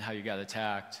explain how you got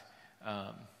attacked.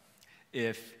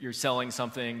 If you're selling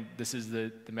something, this is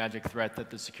the magic threat that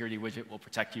the security widget will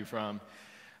protect you from.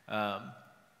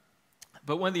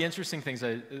 But one of the interesting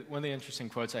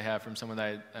quotes I have from someone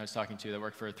that I was talking to that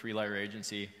worked for a 3-letter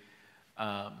agency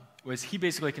was he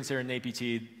basically considered an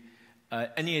APT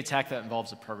any attack that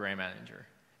involves a program manager.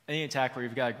 Any attack where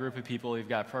you've got a group of people, you've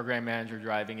got a program manager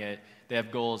driving it, they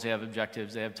have goals, they have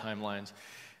objectives, they have timelines,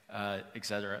 et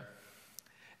cetera.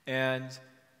 And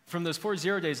from those 4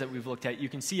 0 days that we've looked at, you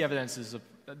can see evidence of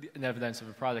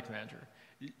a product manager.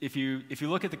 If you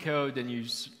look at the code and you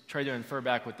try to infer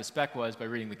back what the spec was by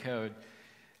reading the code,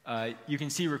 you can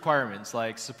see requirements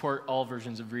like support all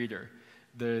versions of Reader.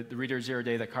 The Reader 0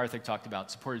 day that Karthik talked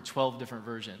about supported 12 different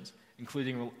versions,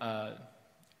 including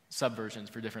subversions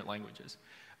for different languages.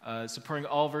 Supporting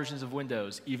all versions of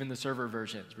Windows, even the server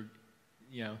versions.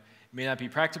 It may not be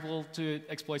practical to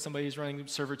exploit somebody who's running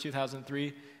Server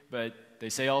 2003, but they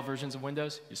say all versions of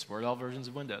Windows, you support all versions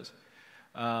of Windows.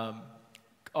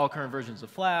 All current versions of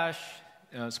Flash,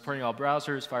 supporting all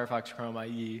browsers, Firefox, Chrome,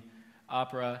 IE,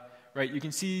 Opera. Right? You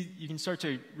can start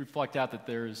to reflect out that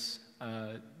there's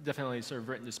definitely sort of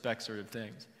written to spec sort of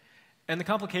things. And the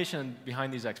complication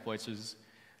behind these exploits is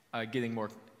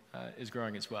is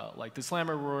growing as well. Like the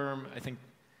Slammer worm, I think,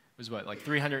 was what, like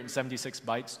 376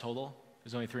 bytes total? It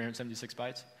was only 376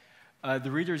 bytes.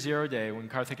 the reader 0 day, when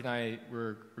Karthik and I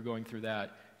were going through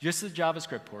that, just the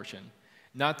JavaScript portion,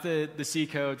 not the C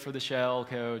code for the shell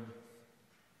code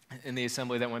and the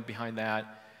assembly that went behind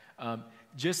that,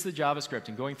 just the JavaScript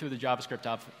and going through the JavaScript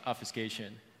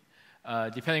obfuscation.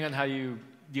 Depending on how you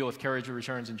deal with carriage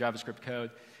returns in JavaScript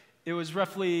code, it was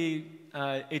roughly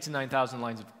 8,000 to 9,000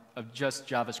 lines of just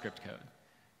JavaScript code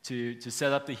to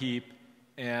set up the heap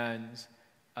and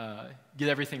get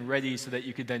everything ready so that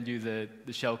you could then do the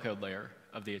shellcode layer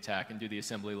of the attack and do the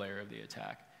assembly layer of the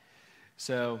attack.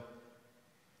 So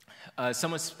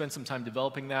someone spent some time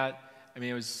developing that. I mean,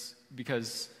 it was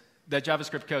because that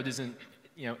JavaScript code isn't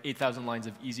 8,000 lines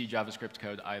of easy JavaScript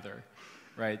code either,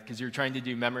 right? Because you're trying to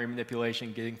do memory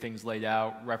manipulation, getting things laid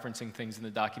out, referencing things in the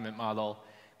document model.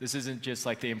 This isn't just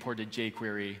like they imported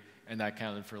jQuery and that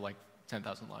counted for like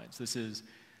 10,000 lines. This is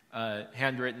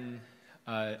handwritten,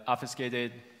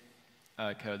 obfuscated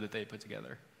code that they put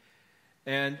together.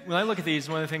 And when I look at these,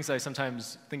 one of the things I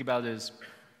sometimes think about is,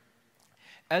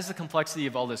 as the complexity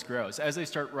of all this grows, as they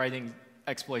start writing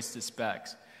exploits to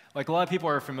specs, like a lot of people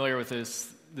are familiar with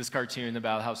this cartoon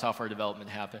about how software development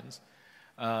happens,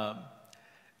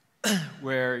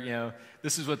 where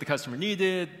this is what the customer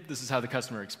needed, this is how the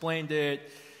customer explained it,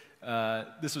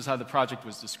 this was how the project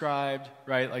was described,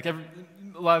 right? Like a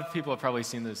lot of people have probably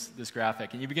seen this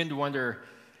graphic, and you begin to wonder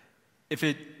if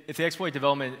the exploit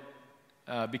development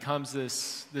becomes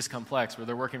this complex, where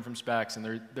they're working from specs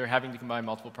and they're having to combine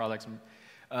multiple products.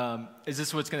 Is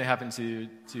this what's going to happen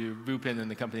to Vupin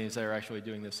and the companies that are actually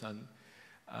doing this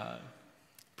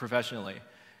professionally?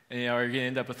 And are you going to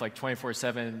end up with like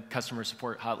 24/7 customer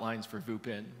support hotlines for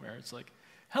Vupin, where it's like,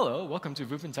 hello, welcome to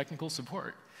Vupin technical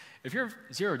support. If your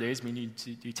 0 days mean you need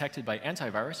to be detected by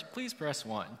antivirus, please press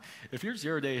 1. If your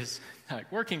 0 days not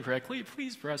working correctly,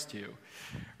 please press 2,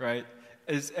 right?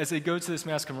 As they go to this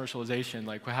mass commercialization,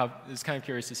 like it's kind of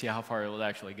curious to see how far it will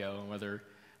actually go and whether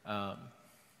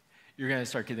you're going to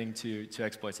start getting to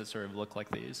exploits that sort of look like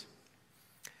these.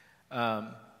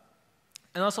 And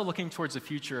also looking towards the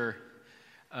future,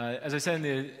 as I said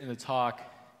in the talk,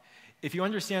 if you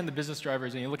understand the business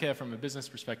drivers and you look at it from a business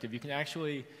perspective, you can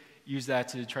actually use that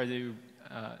to try to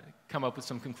come up with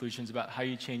some conclusions about how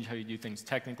you change how you do things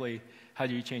technically, how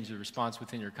do you change the response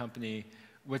within your company,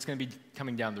 what's going to be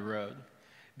coming down the road.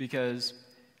 Because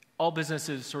all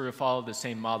businesses sort of follow the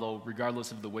same model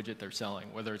regardless of the widget they're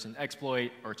selling, whether it's an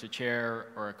exploit or it's a chair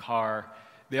or a car.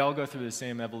 They all go through the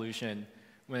same evolution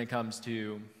when it comes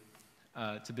to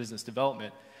business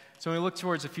development. So when we look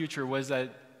towards the future, what does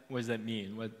that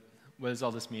mean? What does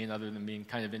all this mean other than being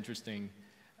kind of interesting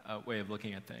way of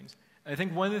looking at things? I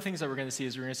think one of the things that we're going to see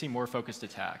is we're going to see more focused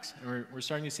attacks. And we're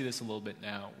starting to see this a little bit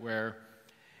now, where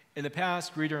in the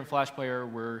past, Reader and Flash Player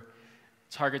were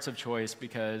targets of choice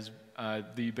because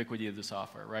the ubiquity of the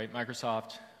software, right?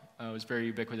 Microsoft was very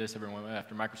ubiquitous. Everyone went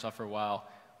after Microsoft for a while.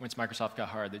 Once Microsoft got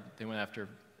hard, they went after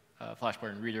Flash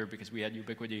Player and Reader because we had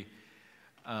ubiquity.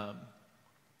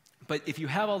 But if you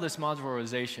have all this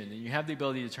modularization and you have the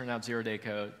ability to turn out 0-day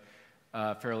code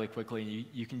fairly quickly, and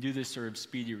you can do this sort of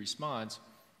speedy response,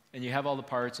 and you have all the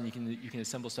parts and you can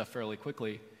assemble stuff fairly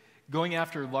quickly, going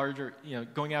after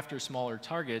smaller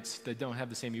targets that don't have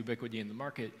the same ubiquity in the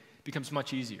market becomes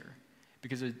much easier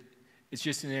because it's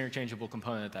just an interchangeable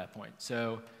component at that point.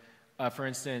 So, for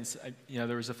instance,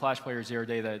 there was a Flash Player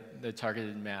 0-day that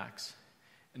targeted Macs.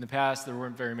 In the past, there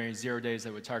weren't very many 0 days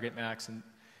that would target Macs,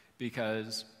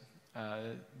 because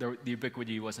the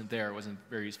ubiquity wasn't there. It wasn't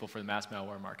very useful for the mass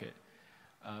malware market.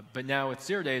 But now with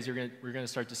 0 days, we're going to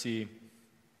start to see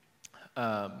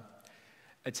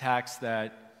attacks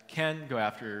that can go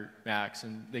after Macs,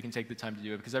 and they can take the time to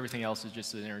do it because everything else is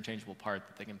just an interchangeable part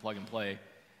that they can plug and play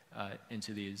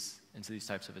into these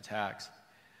types of attacks.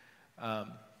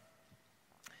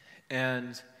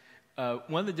 And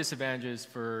one of the disadvantages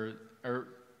for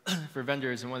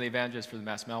vendors and one of the advantages for the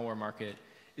mass malware market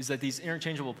is that these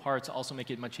interchangeable parts also make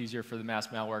it much easier for the mass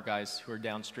malware guys who are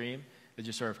downstream that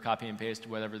just sort of copy and paste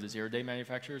whatever the 0-day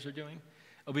manufacturers are doing.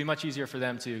 It'll be much easier for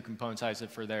them to componentize it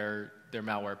for their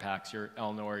malware packs, your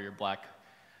Eleanor, your Black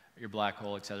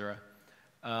Hole, et cetera.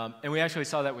 And we actually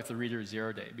saw that with the Reader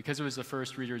 0-day. Because it was the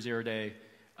first Reader 0-day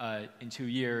in 2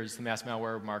 years, the mass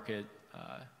malware market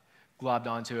globbed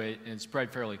onto it and it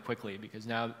spread fairly quickly because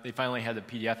now they finally had the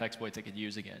PDF exploit they could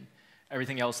use again.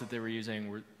 Everything else that they were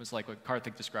using was like what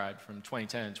Karthik described from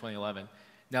 2010 and 2011.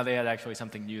 Now they had actually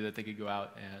something new that they could go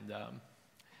out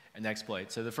and exploit.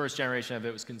 So the first generation of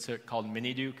it was called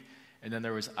Mini-Duke, and then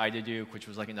there was Ida-Duke, which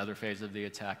was like another phase of the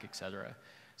attack, et cetera.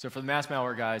 So for the mass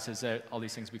malware guys, as all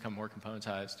these things become more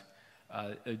componentized,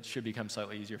 it should become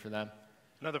slightly easier for them.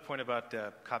 Another point about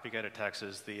copycat attacks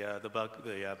is the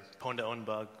pwn-to-own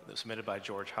bug submitted by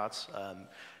George Hotz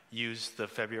used the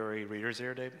February reader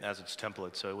zero day as its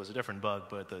template. So it was a different bug,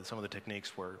 but some of the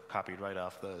techniques were copied right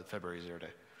off the February zero day.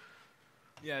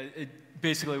 Yeah,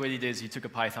 basically what he did is he took a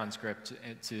Python script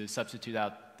to substitute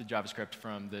out the JavaScript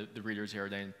from the reader zero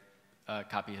day and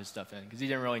copy his stuff in, because he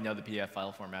didn't really know the PDF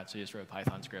file format, so he just wrote a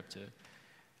Python script to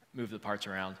move the parts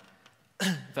around.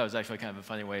 That was actually kind of a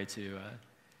funny way to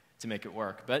make it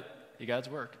work, but he got it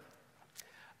to work.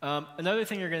 Another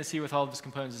thing you're going to see with all of this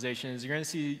componentization is you're going to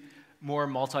see more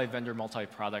multi-vendor,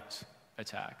 multi-product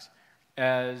attacks.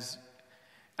 As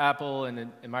Apple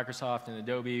and Microsoft and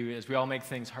Adobe, as we all make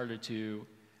things harder to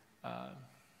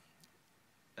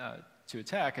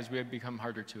attack, as we have become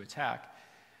harder to attack,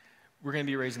 we're going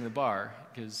to be raising the bar,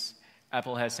 because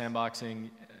Apple has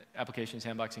sandboxing, application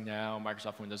sandboxing now,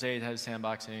 Microsoft Windows 8 has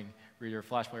sandboxing, Reader,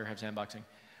 Flash Player have sandboxing.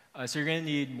 So you're going to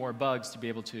need more bugs to be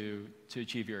able to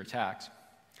achieve your attacks.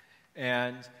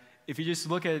 And if you just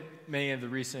look at many of the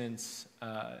recent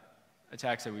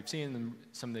attacks that we've seen, and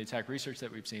some of the attack research that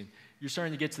we've seen, you're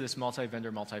starting to get to this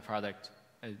multi-vendor, multi-product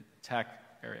attack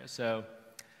area. So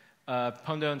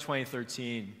pwn-to-own in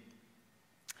 2013,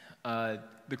 the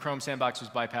Chrome sandbox was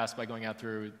bypassed by going out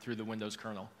through the Windows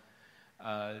kernel.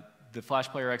 The Flash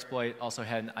Player exploit also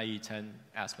had an IE10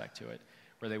 aspect to it,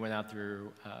 where they went out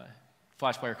through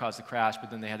Flash Player caused the crash,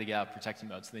 but then they had to get out of protecting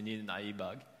mode, so they needed an IE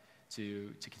bug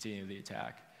to continue the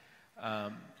attack.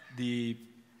 The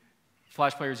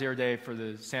Flash Player zero day for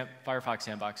the Firefox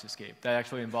sandbox escape, that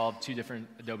actually involved two different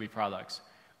Adobe products.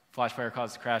 Flash Player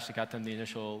caused the crash that got them the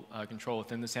initial control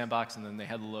within the sandbox, and then they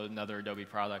had to load another Adobe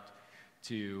product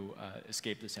to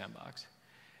escape the sandbox.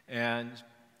 And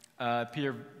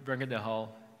Peter Brinkendahl,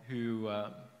 who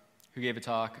gave a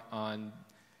talk on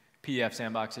PDF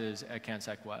sandboxes at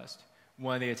CanSec West,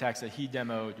 one of the attacks that he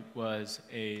demoed was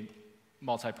a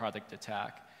multi-product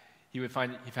attack. He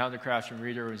found a crash from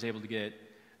Reader and was able to get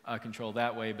control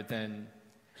that way, but then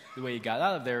the way he got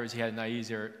out of there is he had an IE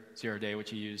zero day, which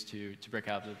he used to break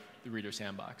out the Reader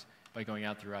sandbox by going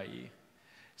out through IE.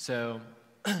 So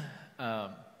you're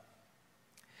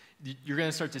going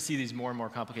to start to see these more and more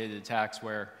complicated attacks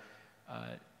where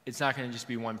it's not going to just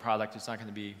be one product, it's not going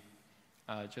to be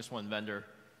just one vendor.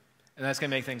 And that's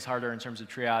going to make things harder in terms of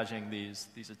triaging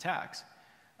these attacks.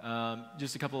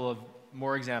 Just a couple of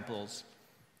more examples.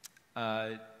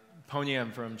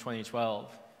 Ponium from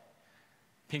 2012.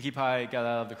 Pinkie Pie got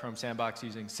out of the Chrome sandbox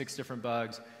using 6 different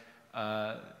bugs.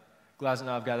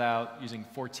 Glazunov got out using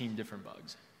 14 different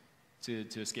bugs to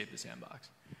escape the sandbox.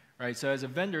 Right? So as a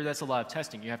vendor, that's a lot of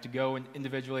testing. You have to go and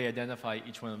individually identify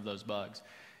each one of those bugs.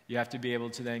 You have to be able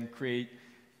to then create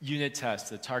unit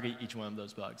tests that target each one of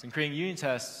those bugs. And creating unit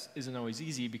tests isn't always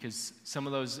easy, because some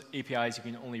of those APIs you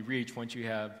can only reach once you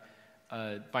have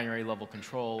binary level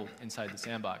control inside the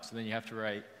sandbox. So then you have to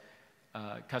write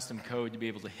custom code to be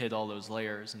able to hit all those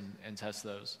layers and test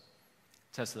those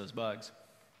bugs.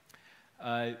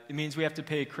 It means we have to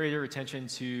pay greater attention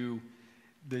to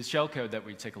the shellcode that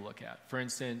we take a look at. For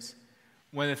instance,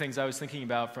 one of the things I was thinking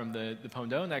about from the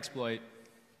pwn-to-own exploit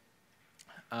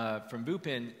from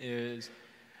Bupin is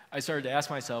I started to ask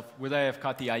myself, would I have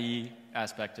caught the IE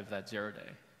aspect of that zero day?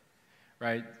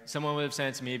 Right? Someone would have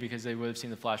sent it to me because they would have seen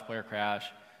the Flash Player crash.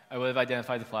 I would have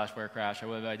identified the Flash Player crash. I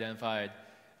would have identified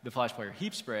the Flash Player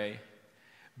heap spray.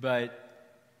 But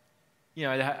you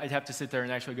know, I'd have to sit there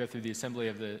and actually go through the assembly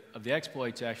of the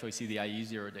exploit to actually see the IE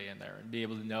zero day in there and be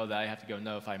able to know that I have to go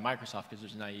notify Microsoft because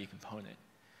there's an IE component.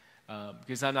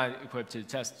 Because I'm not equipped to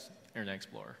test Internet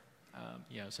Explorer.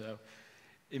 You know, so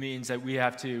it means that we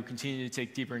have to continue to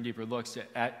take deeper and deeper looks to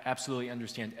absolutely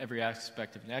understand every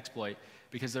aspect of an exploit,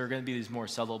 because there are going to be these more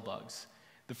subtle bugs.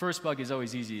 The first bug is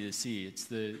always easy to see.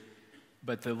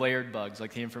 But the layered bugs,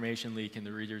 like the information leak and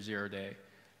the Reader zero day,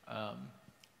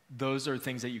 those are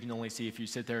things that you can only see if you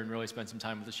sit there and really spend some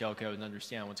time with the shellcode and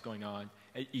understand what's going on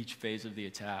at each phase of the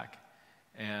attack.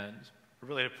 And a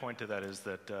related point to that is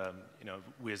that you know,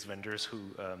 we as vendors who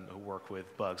work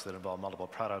with bugs that involve multiple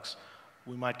products,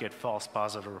 we might get false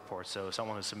positive reports. So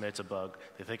someone who submits a bug,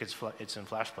 they think it's in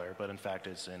Flash Player, but in fact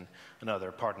it's in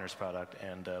another partner's product,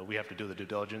 and we have to do the due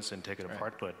diligence and take it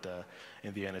apart, but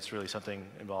in the end it's really something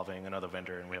involving another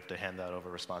vendor, and we have to hand that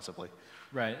over responsibly.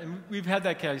 Right, and we've had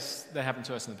that case that happened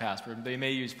to us in the past, where they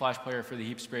may use Flash Player for the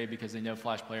heap spray because they know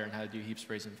Flash Player and how to do heap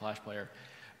sprays in Flash Player,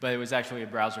 but it was actually a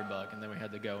browser bug, and then we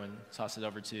had to go and toss it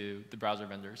over to the browser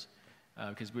vendors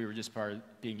because we were just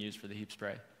being used for the heap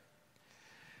spray.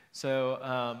 So,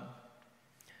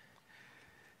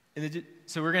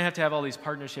 so we're going to have all these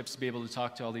partnerships to be able to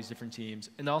talk to all these different teams.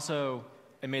 And also,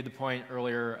 I made the point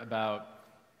earlier about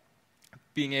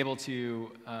being able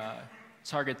to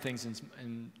target things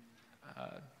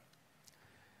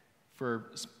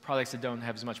for products that don't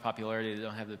have as much popularity, that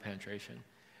don't have the penetration.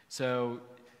 So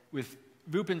with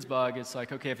Vupin's bug, it's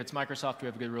like, okay, if it's Microsoft, we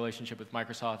have a good relationship with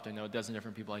Microsoft. I know a dozen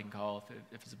different people I can call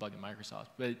if it's a bug in Microsoft.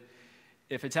 But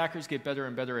if attackers get better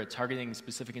and better at targeting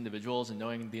specific individuals and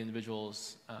knowing the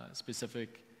individual's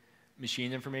specific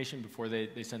machine information before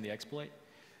they send the exploit,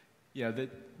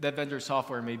 that vendor's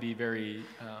software may be very,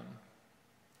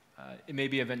 it may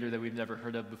be a vendor that we've never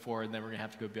heard of before, and then we're going to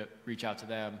have to go reach out to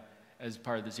them as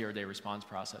part of the zero-day response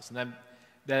process. And then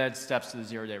that adds steps to the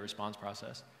zero-day response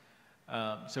process.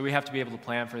 So we have to be able to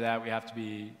plan for that. We have to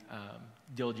be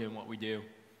diligent in what we do.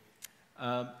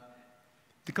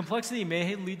 The complexity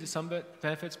may lead to some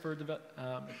benefits for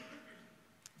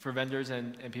vendors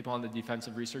and people on the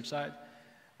defensive research side.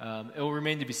 It will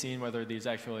remain to be seen whether these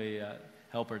actually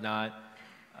help or not.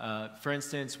 For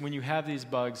instance, when you have these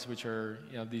bugs, which are,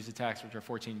 these attacks which are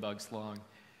 14 bugs long,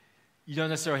 you don't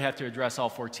necessarily have to address all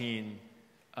 14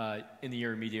 in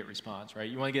your immediate response, right?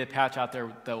 You want to get a patch out there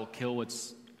that will kill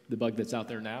the bug that's out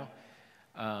there now,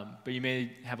 but you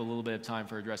may have a little bit of time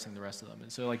for addressing the rest of them.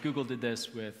 And so like Google did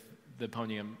this with the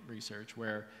Ponium research,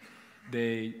 where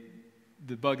the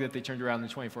bug that they turned around in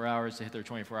 24 hours to hit their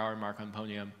 24-hour mark on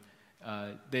Ponium,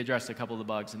 they addressed a couple of the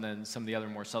bugs, and then some of the other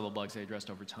more subtle bugs they addressed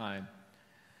over time.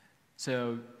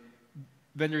 So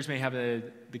vendors may have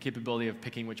the capability of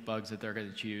picking which bugs that they're going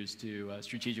to choose to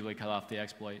strategically cut off the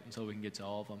exploit until we can get to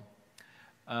all of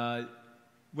them.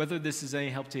 Whether this is any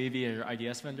help to AV or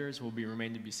IDS vendors will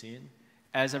remain to be seen.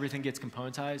 As everything gets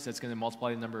componentized, that's going to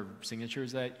multiply the number of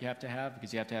signatures that you have to have,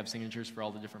 because you have to have signatures for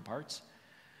all the different parts.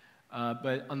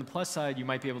 But on the plus side, you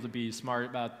might be able to be smart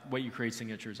about what you create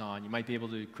signatures on. You might be able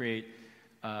to create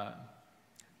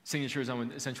signatures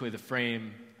on essentially the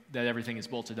frame that everything is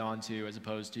bolted onto, as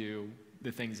opposed to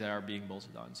the things that are being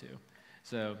bolted onto.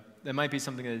 So that might be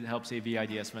something that helps AV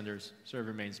IDS vendors. Sort of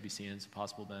remains to be seen as a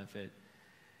possible benefit.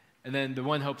 And then the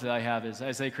one hope that I have is,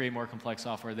 as they create more complex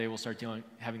software, they will start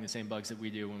having the same bugs that we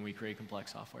do when we create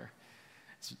complex software.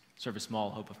 It's sort of a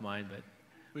small hope of mine, but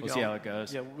we'll see how it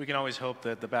goes. Yeah, we can always hope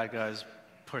that the bad guys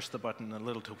push the button a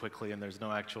little too quickly and there's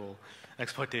no actual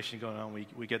exploitation going on.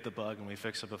 We get the bug and we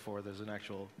fix it before there's an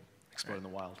actual exploit in the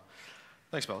wild.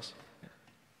 Thanks, Bellis. Yeah.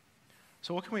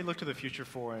 So what can we look to the future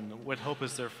for, and what hope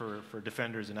is there for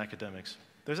defenders and academics?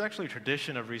 There's actually a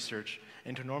tradition of research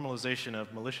into normalization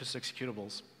of malicious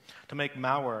executables to make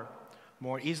malware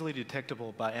more easily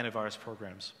detectable by antivirus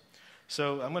programs.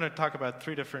 So I'm going to talk about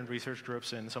 3 different research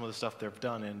groups and some of the stuff they've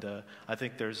done, and I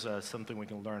think there's something we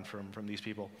can learn from these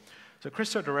people. So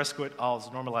Christo Dereskowit al's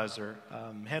normalizer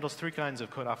handles 3 kinds of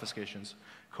code obfuscations: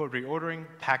 code reordering,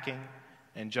 packing,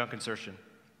 and junk insertion.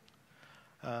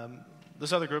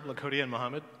 This other group, Lakodia and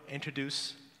Mohammed,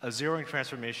 introduce a zeroing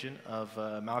transformation of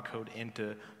malcode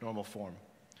into normal form.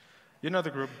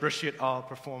 Another group, Brishi et al.,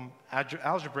 perform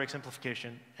algebraic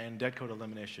simplification and dead code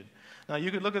elimination. Now, you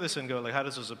could look at this and go, like, how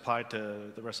does this apply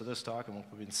to the rest of this talk and what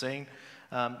we've been saying?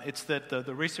 It's that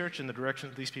the research and the direction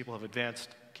that these people have advanced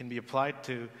can be applied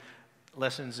to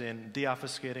lessons in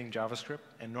deobfuscating JavaScript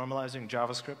and normalizing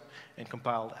JavaScript and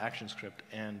compiled ActionScript.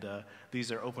 And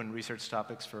these are open research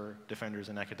topics for defenders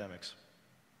and academics.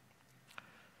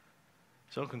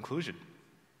 So in conclusion,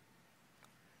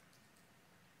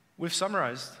 we've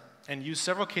summarized and used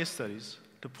several case studies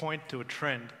to point to a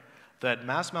trend that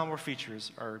mass malware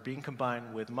features are being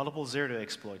combined with multiple zero-day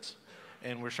exploits.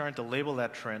 And we're starting to label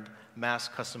that trend mass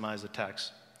customized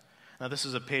attacks. Now, this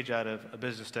is a page out of a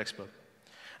business textbook.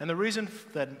 And the reason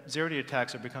that zero-day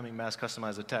attacks are becoming mass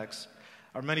customized attacks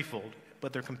are manifold,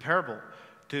 but they're comparable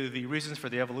to the reasons for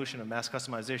the evolution of mass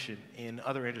customization in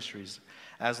other industries,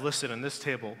 as listed in this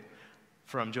table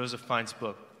from Joseph Fine's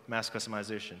book, Mass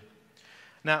Customization.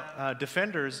 Now,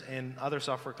 defenders in other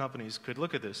software companies could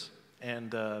look at this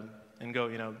and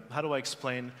go, how do I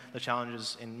explain the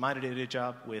challenges in my day-to-day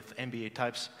job with MBA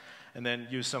types, and then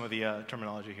use some of the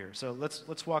terminology here. So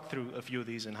let's walk through a few of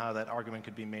these and how that argument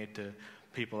could be made to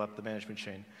people up the management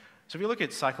chain. So if you look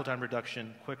at cycle time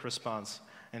reduction, quick response,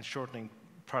 and shortening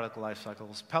product life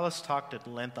cycles, Pellis talked at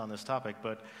length on this topic,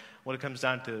 but what it comes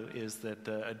down to is that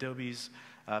Adobe's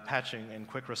patching and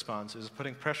quick response is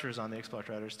putting pressures on the exploit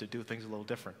writers to do things a little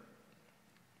different.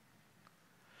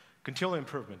 Continual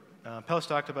improvement. Pellis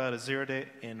talked about a zero-day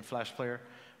in Flash Player,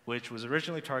 which was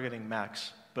originally targeting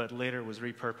Macs, but later was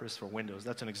repurposed for Windows.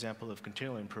 That's an example of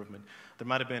continual improvement. There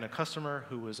might have been a customer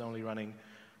who was only running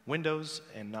Windows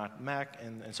and not Mac,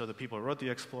 and so the people who wrote the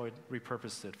exploit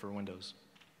repurposed it for Windows.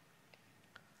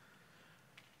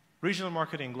 Regional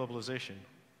marketing and globalization.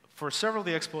 For several of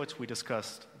the exploits we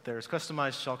discussed, there's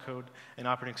customized shellcode and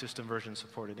operating system versions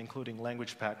supported, including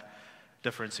language pack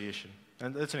differentiation.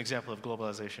 And that's an example of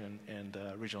globalization and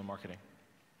regional marketing.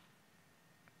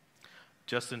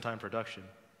 Just-in-time production.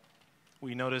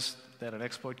 We noticed that in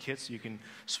exploit kits, you can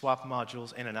swap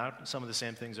modules in and out. Some of the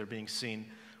same things are being seen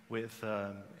with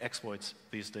exploits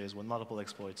these days, with multiple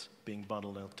exploits being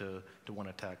bundled into one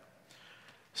attack.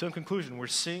 So in conclusion, we're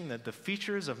seeing that the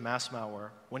features of mass malware,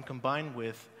 when combined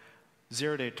with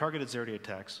targeted zero-day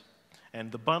attacks,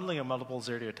 and the bundling of multiple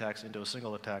zero-day attacks into a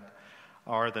single attack,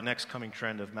 are the next coming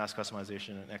trend of mass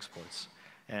customization and exploits.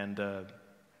 And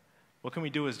what can we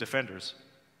do as defenders?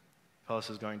 Pellis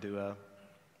is going to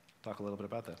talk a little bit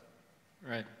about that.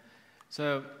 Right.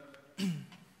 So,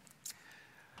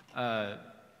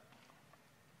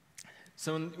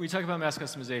 so when we talk about mass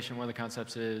customization, one of the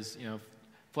concepts is,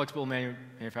 flexible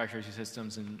manufacturing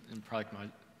systems and product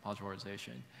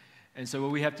modularization. And so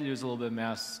what we have to do is a little bit of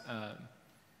mass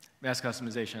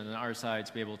customization on our side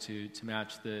to be able to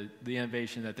match the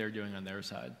innovation that they're doing on their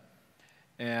side.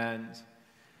 And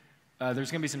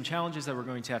there's going to be some challenges that we're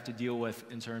going to have to deal with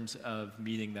in terms of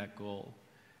meeting that goal.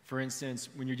 For instance,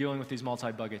 when you're dealing with these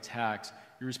multi-bug attacks,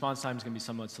 your response time is going to be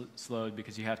somewhat slowed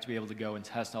because you have to be able to go and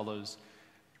test all those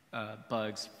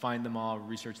bugs, find them all,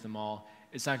 research them all.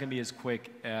 It's not going to be as quick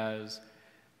as,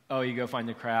 oh, you go find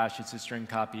the crash, it's a string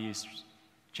copy,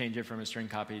 change it from a string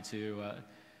copy to a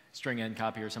string end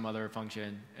copy or some other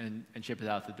function, and ship it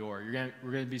out the door. We're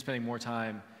going to be spending more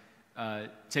time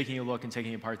taking a look and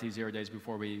taking apart these 0 days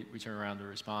before we turn around the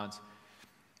response.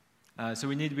 So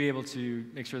we need to be able to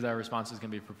make sure that our response is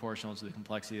going to be proportional to the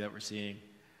complexity that we're seeing.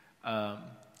 We're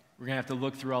going to have to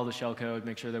look through all the shellcode,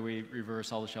 make sure that we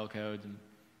reverse all the shellcode, and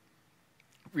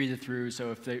read it through.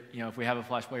 So if we have a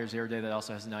Flash player 0 day that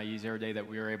also has an IE 0 day, that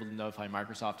we are able to notify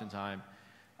Microsoft in time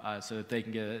so that they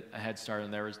can get a head start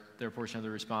on their portion of the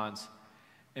response.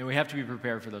 And we have to be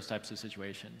prepared for those types of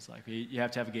situations. Like you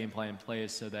have to have a game plan in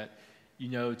place so that you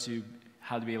know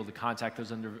how to be able to contact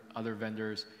those other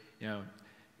vendors,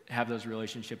 have those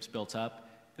relationships built up.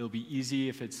 It'll be easy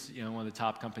if it's one of the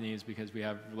top companies because we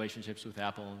have relationships with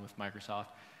Apple and with Microsoft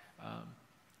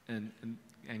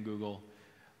and Google.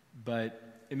 But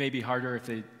it may be harder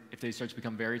if they start to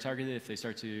become very targeted, if they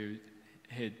start to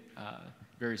hit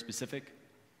very specific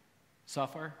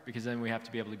software, because then we have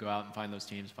to be able to go out and find those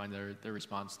teams, find their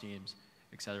response teams,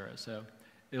 et cetera. So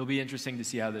it'll be interesting to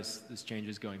see how this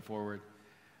changes going forward.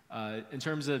 In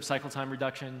terms of cycle time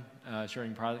reduction,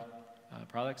 sharing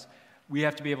products, we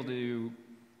have to be able to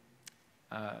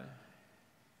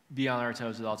be on our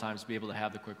toes at all times to be able to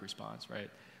have the quick response, right?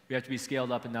 We have to be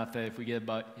scaled up enough that if we get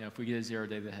a 0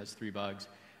 day that has 3 bugs,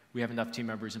 we have enough team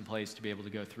members in place to be able to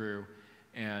go through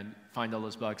and find all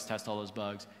those bugs, test all those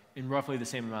bugs in roughly the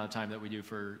same amount of time that we do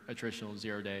for a traditional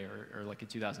 0 day or like a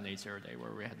 2008 0 day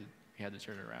where we had to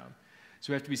turn it around.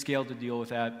 So we have to be scaled to deal with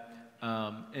that.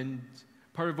 And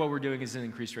part of what we're doing is an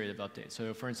increased rate of updates.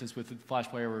 So for instance, with the Flash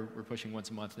player, we're pushing once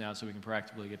a month now so we can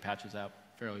proactively get patches out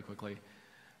fairly quickly.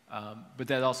 But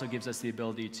that also gives us the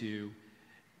ability to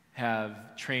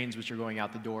have trains which are going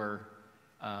out the door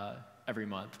every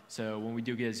month. So when we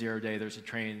do get a 0 day, there's a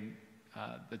train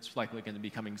that's likely going to be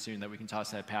coming soon that we can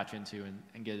toss that patch into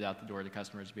and get it out the door to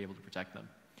customers to be able to protect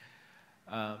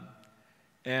them.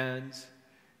 And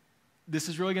this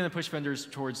is really going to push vendors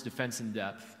towards defense in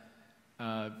depth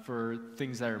for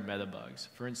things that are meta bugs.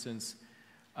 For instance,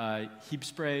 heap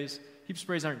sprays. Heap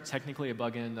sprays aren't technically a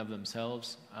bug in and of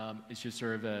themselves. It's just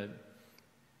sort of a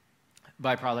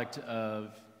byproduct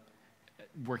of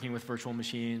working with virtual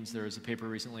machines. There was a paper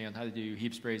recently on how to do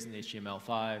heap sprays in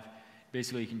HTML5.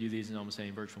 Basically, you can do these in almost any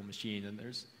virtual machine, and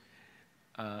there's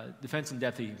defense in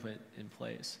depth that you can put in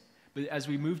place. But as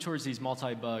we move towards these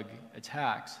multi-bug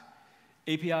attacks,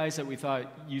 APIs that we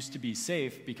thought used to be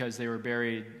safe because they were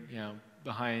buried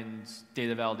behind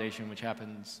data validation, which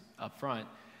happens up front,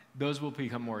 those will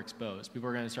become more exposed. People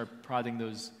are going to start prodding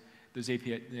those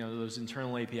API, those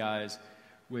internal APIs,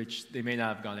 which they may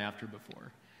not have gone after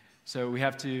before. So we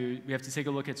have to take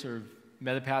a look at sort of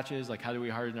meta patches, like how do we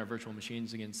harden our virtual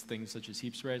machines against things such as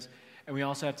heap sprays, and we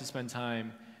also have to spend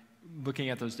time looking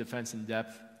at those defense in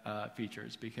depth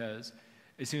features, because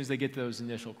as soon as they get those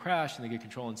initial crash and they get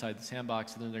control inside the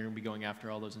sandbox, then they're going to be going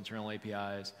after all those internal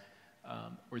APIs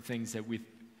or things that we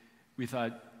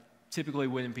thought typically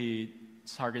wouldn't be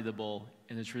targetable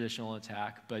in a traditional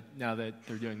attack, but now that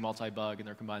they're doing multi-bug and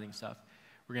they're combining stuff,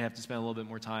 we're going to have to spend a little bit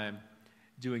more time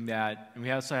doing that. And we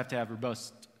also have to have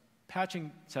robust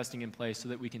patching testing in place so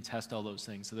that we can test all those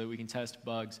things, so that we can test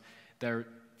bugs that are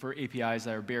for APIs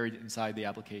that are buried inside the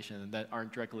application and that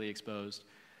aren't directly exposed.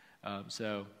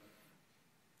 So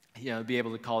be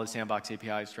able to call the sandbox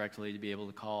APIs directly, to be able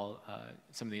to call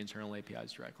some of the internal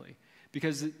APIs directly.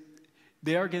 Because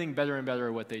they are getting better and better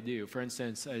at what they do. For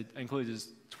instance, I included this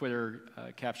Twitter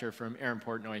capture from Aaron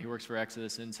Portnoy. He works for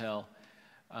Exodus Intel.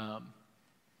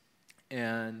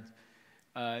 And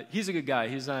he's a good guy.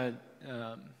 He's not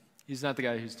the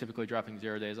guy who's typically dropping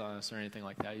 0 days on us or anything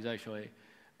like that. He's actually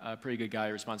a pretty good guy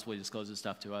who responsibly discloses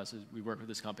stuff to us. We work with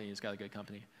this company. He's got a good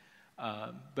company.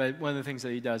 But one of the things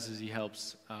that he does is he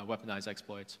helps weaponize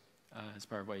exploits as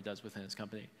part of what he does within his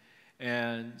company.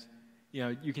 And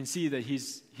you can see that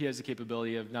he has the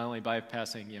capability of not only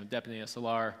bypassing deputy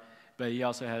SLR, but he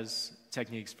also has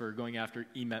techniques for going after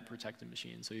EMET protected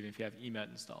machines. So even if you have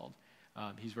EMET installed,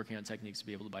 he's working on techniques to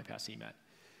be able to bypass EMET.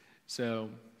 So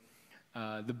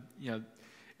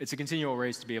it's a continual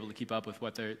race to be able to keep up with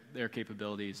what their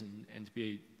capabilities and to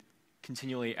be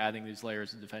continually adding these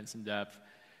layers of defense and depth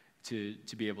to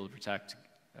be able to protect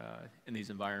in these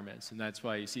environments. And that's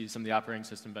why you see some of the operating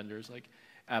system vendors like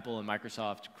Apple and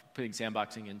Microsoft putting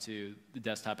sandboxing into the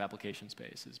desktop application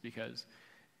space, is because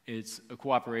it's a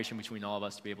cooperation between all of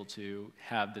us to be able to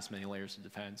have this many layers of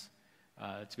defense,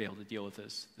 to be able to deal with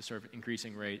this sort of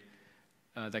increasing rate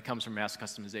that comes from mass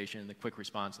customization, the quick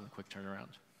response, and the quick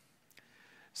turnaround.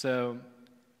 So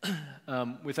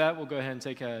with that, we'll go ahead and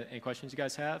take any questions you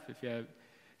guys have. If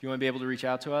you want to be able to reach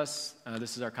out to us,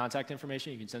 this is our contact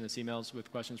information. You can send us emails with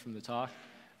questions from the talk.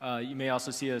 You may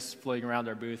also see us floating around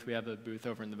our booth. We have a booth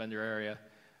over in the vendor area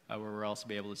where we'll also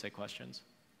be able to take questions.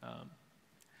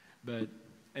 But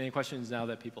any questions now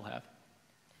that people have?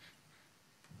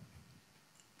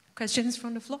 Questions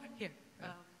from the floor? Here.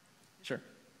 Sure.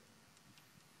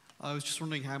 I was just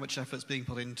wondering how much effort's being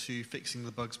put into fixing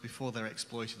the bugs before they're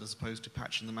exploited as opposed to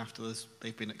patching them after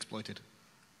they've been exploited.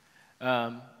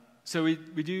 So we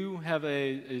do have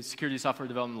a security software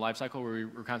development lifecycle where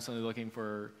we're constantly looking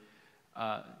for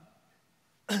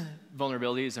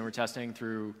vulnerabilities, and we're testing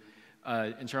through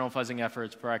internal fuzzing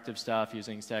efforts, proactive stuff,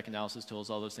 using static analysis tools,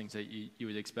 all those things that you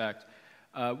would expect.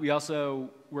 We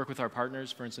also work with our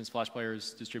partners. For instance, FlashPlayer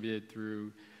is distributed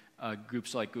through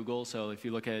groups like Google. So if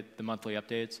you look at the monthly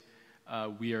updates,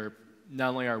 not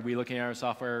only are we looking at our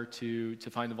software to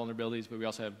find the vulnerabilities, but we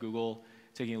also have Google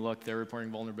taking a look. They're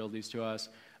reporting vulnerabilities to us.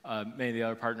 Many of the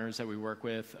other partners that we work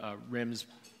with, RIM's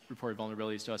reported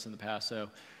vulnerabilities to us in the past. So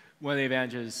one of the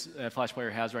advantages that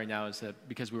FlashPlayer has right now is that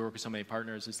because we work with so many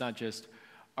partners, it's not just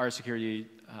our security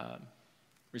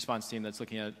response team that's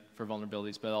looking for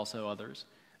vulnerabilities, but also others.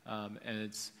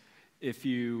 And if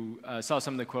you saw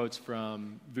some of the quotes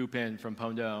from Vupin, from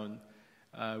Pondone,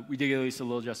 we did get at least a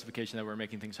little justification that we're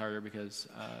making things harder, because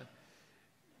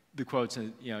the quotes,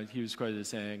 he was quoted as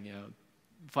saying,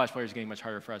 FlashPlayer is getting much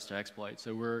harder for us to exploit.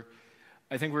 So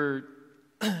I think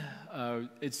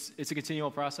it's a continual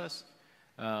process.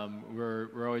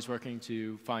 We're always working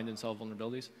to find and solve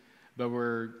vulnerabilities, but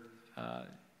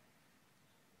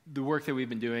the work that we've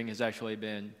been doing has actually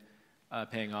been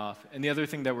paying off. And the other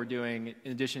thing that we're doing,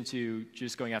 in addition to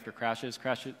just going after crashes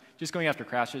just going after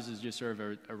crashes is just sort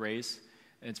of a race,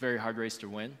 and it's a very hard race to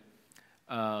win.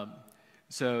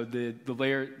 So the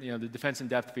the defense and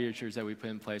depth features that we put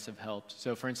in place have helped.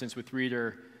 So for instance, with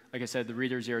Reader, like I said, the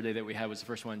Reader 0 day that we had was the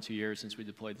first one in 2 years since we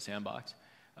deployed the sandbox.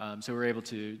 So we're able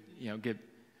to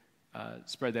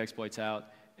spread the exploits out.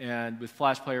 And with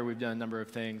FlashPlayer, we've done a number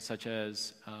of things, such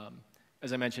as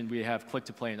I mentioned, we have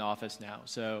click-to-play in Office now.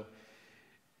 So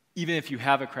even if you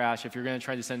have a crash, if you're going to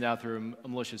try to send it out through a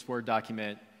malicious Word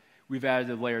document, we've added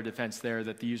a layer of defense there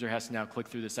that the user has to now click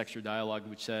through this extra dialog,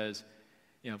 which says,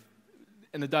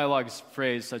 and the dialog is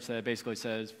phrased such that it basically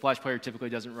says, FlashPlayer typically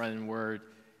doesn't run in Word.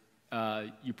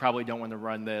 You probably don't want to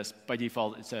run this. By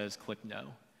default, it says click no.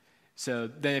 So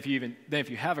then if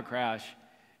you have a crash,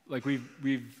 like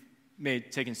we've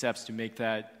taken steps to make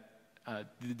that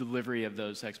the delivery of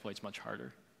those exploits much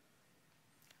harder.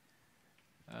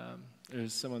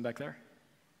 There's someone back there?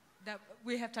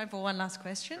 We have time for one last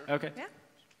question. Sure. Okay. Yeah?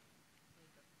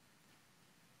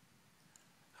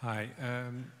 Hi.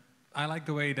 I like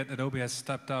the way that Adobe has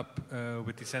stepped up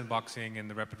with the sandboxing and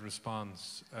the rapid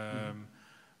response,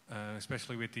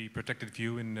 especially with the protected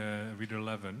view in Reader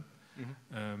 11.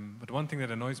 But one thing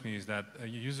that annoys me is that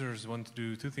users want to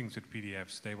do two things with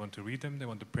PDFs. They want to read them, they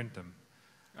want to print them.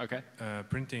 Okay.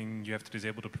 Printing, you have to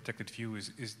disable the protected view.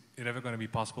 Is it ever going to be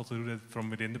possible to do that from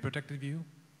within the protected view?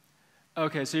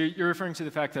 Okay, so you're referring to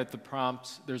the fact that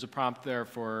there's a prompt there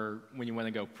for when you want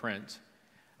to go print.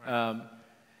 Right.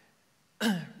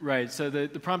 Right, so the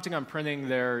prompting on printing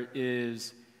there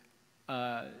is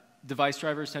device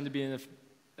drivers tend to be in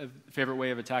a favorite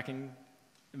way of attacking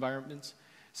environments.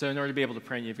 So in order to be able to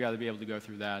print, you've got to be able to go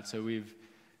through that. So we've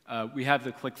we have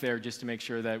the click there just to make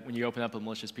sure that when you open up a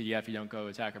malicious PDF, you don't go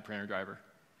attack a printer driver.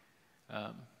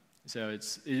 So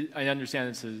I understand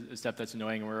it's a step that's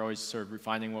annoying, and we're always sort of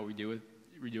refining what we do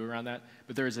around that.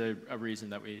 But there is a reason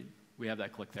that we have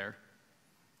that click there.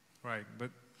 Right,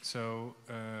 but so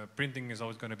printing is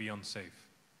always going to be unsafe.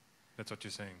 That's what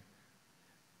you're saying.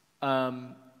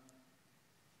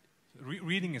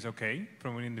 Reading is okay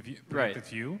from within the protected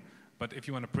view, but if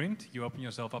you want to print, you open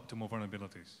yourself up to more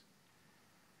vulnerabilities.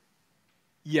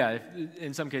 Yeah,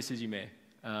 in some cases you may.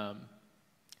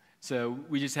 So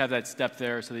we just have that step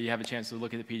there so that you have a chance to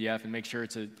look at the PDF and make sure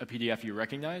it's a PDF you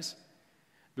recognize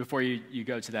before you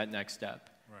go to that next step,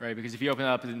 right? Because if you open it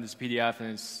up in this PDF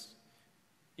and it's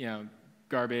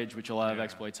garbage, which a lot of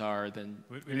exploits are, then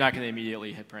you're not going to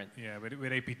immediately hit print. Yeah, with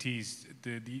APTs,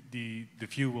 the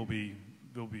view will be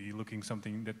looking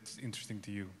something that's interesting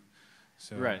to you.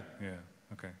 So, right. Yeah.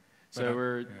 Okay. So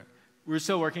we're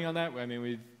still working on that. I mean,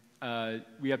 we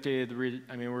updated the reader.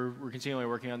 I mean, we're continually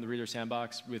working on the reader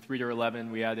sandbox. With Reader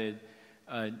 11, we added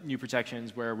new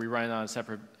protections where we run it on a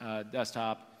separate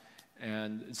desktop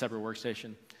and a separate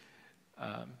workstation.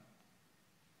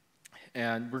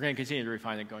 And we're going to continue to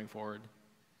refine it going forward.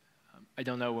 I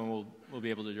don't know when we'll be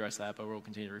able to address that, but we'll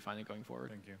continue to refine it going forward.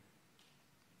 Thank you.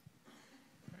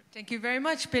 Thank you very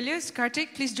much, Pilius.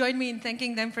 Karthik, please join me in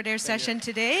thanking them for their session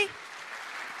today.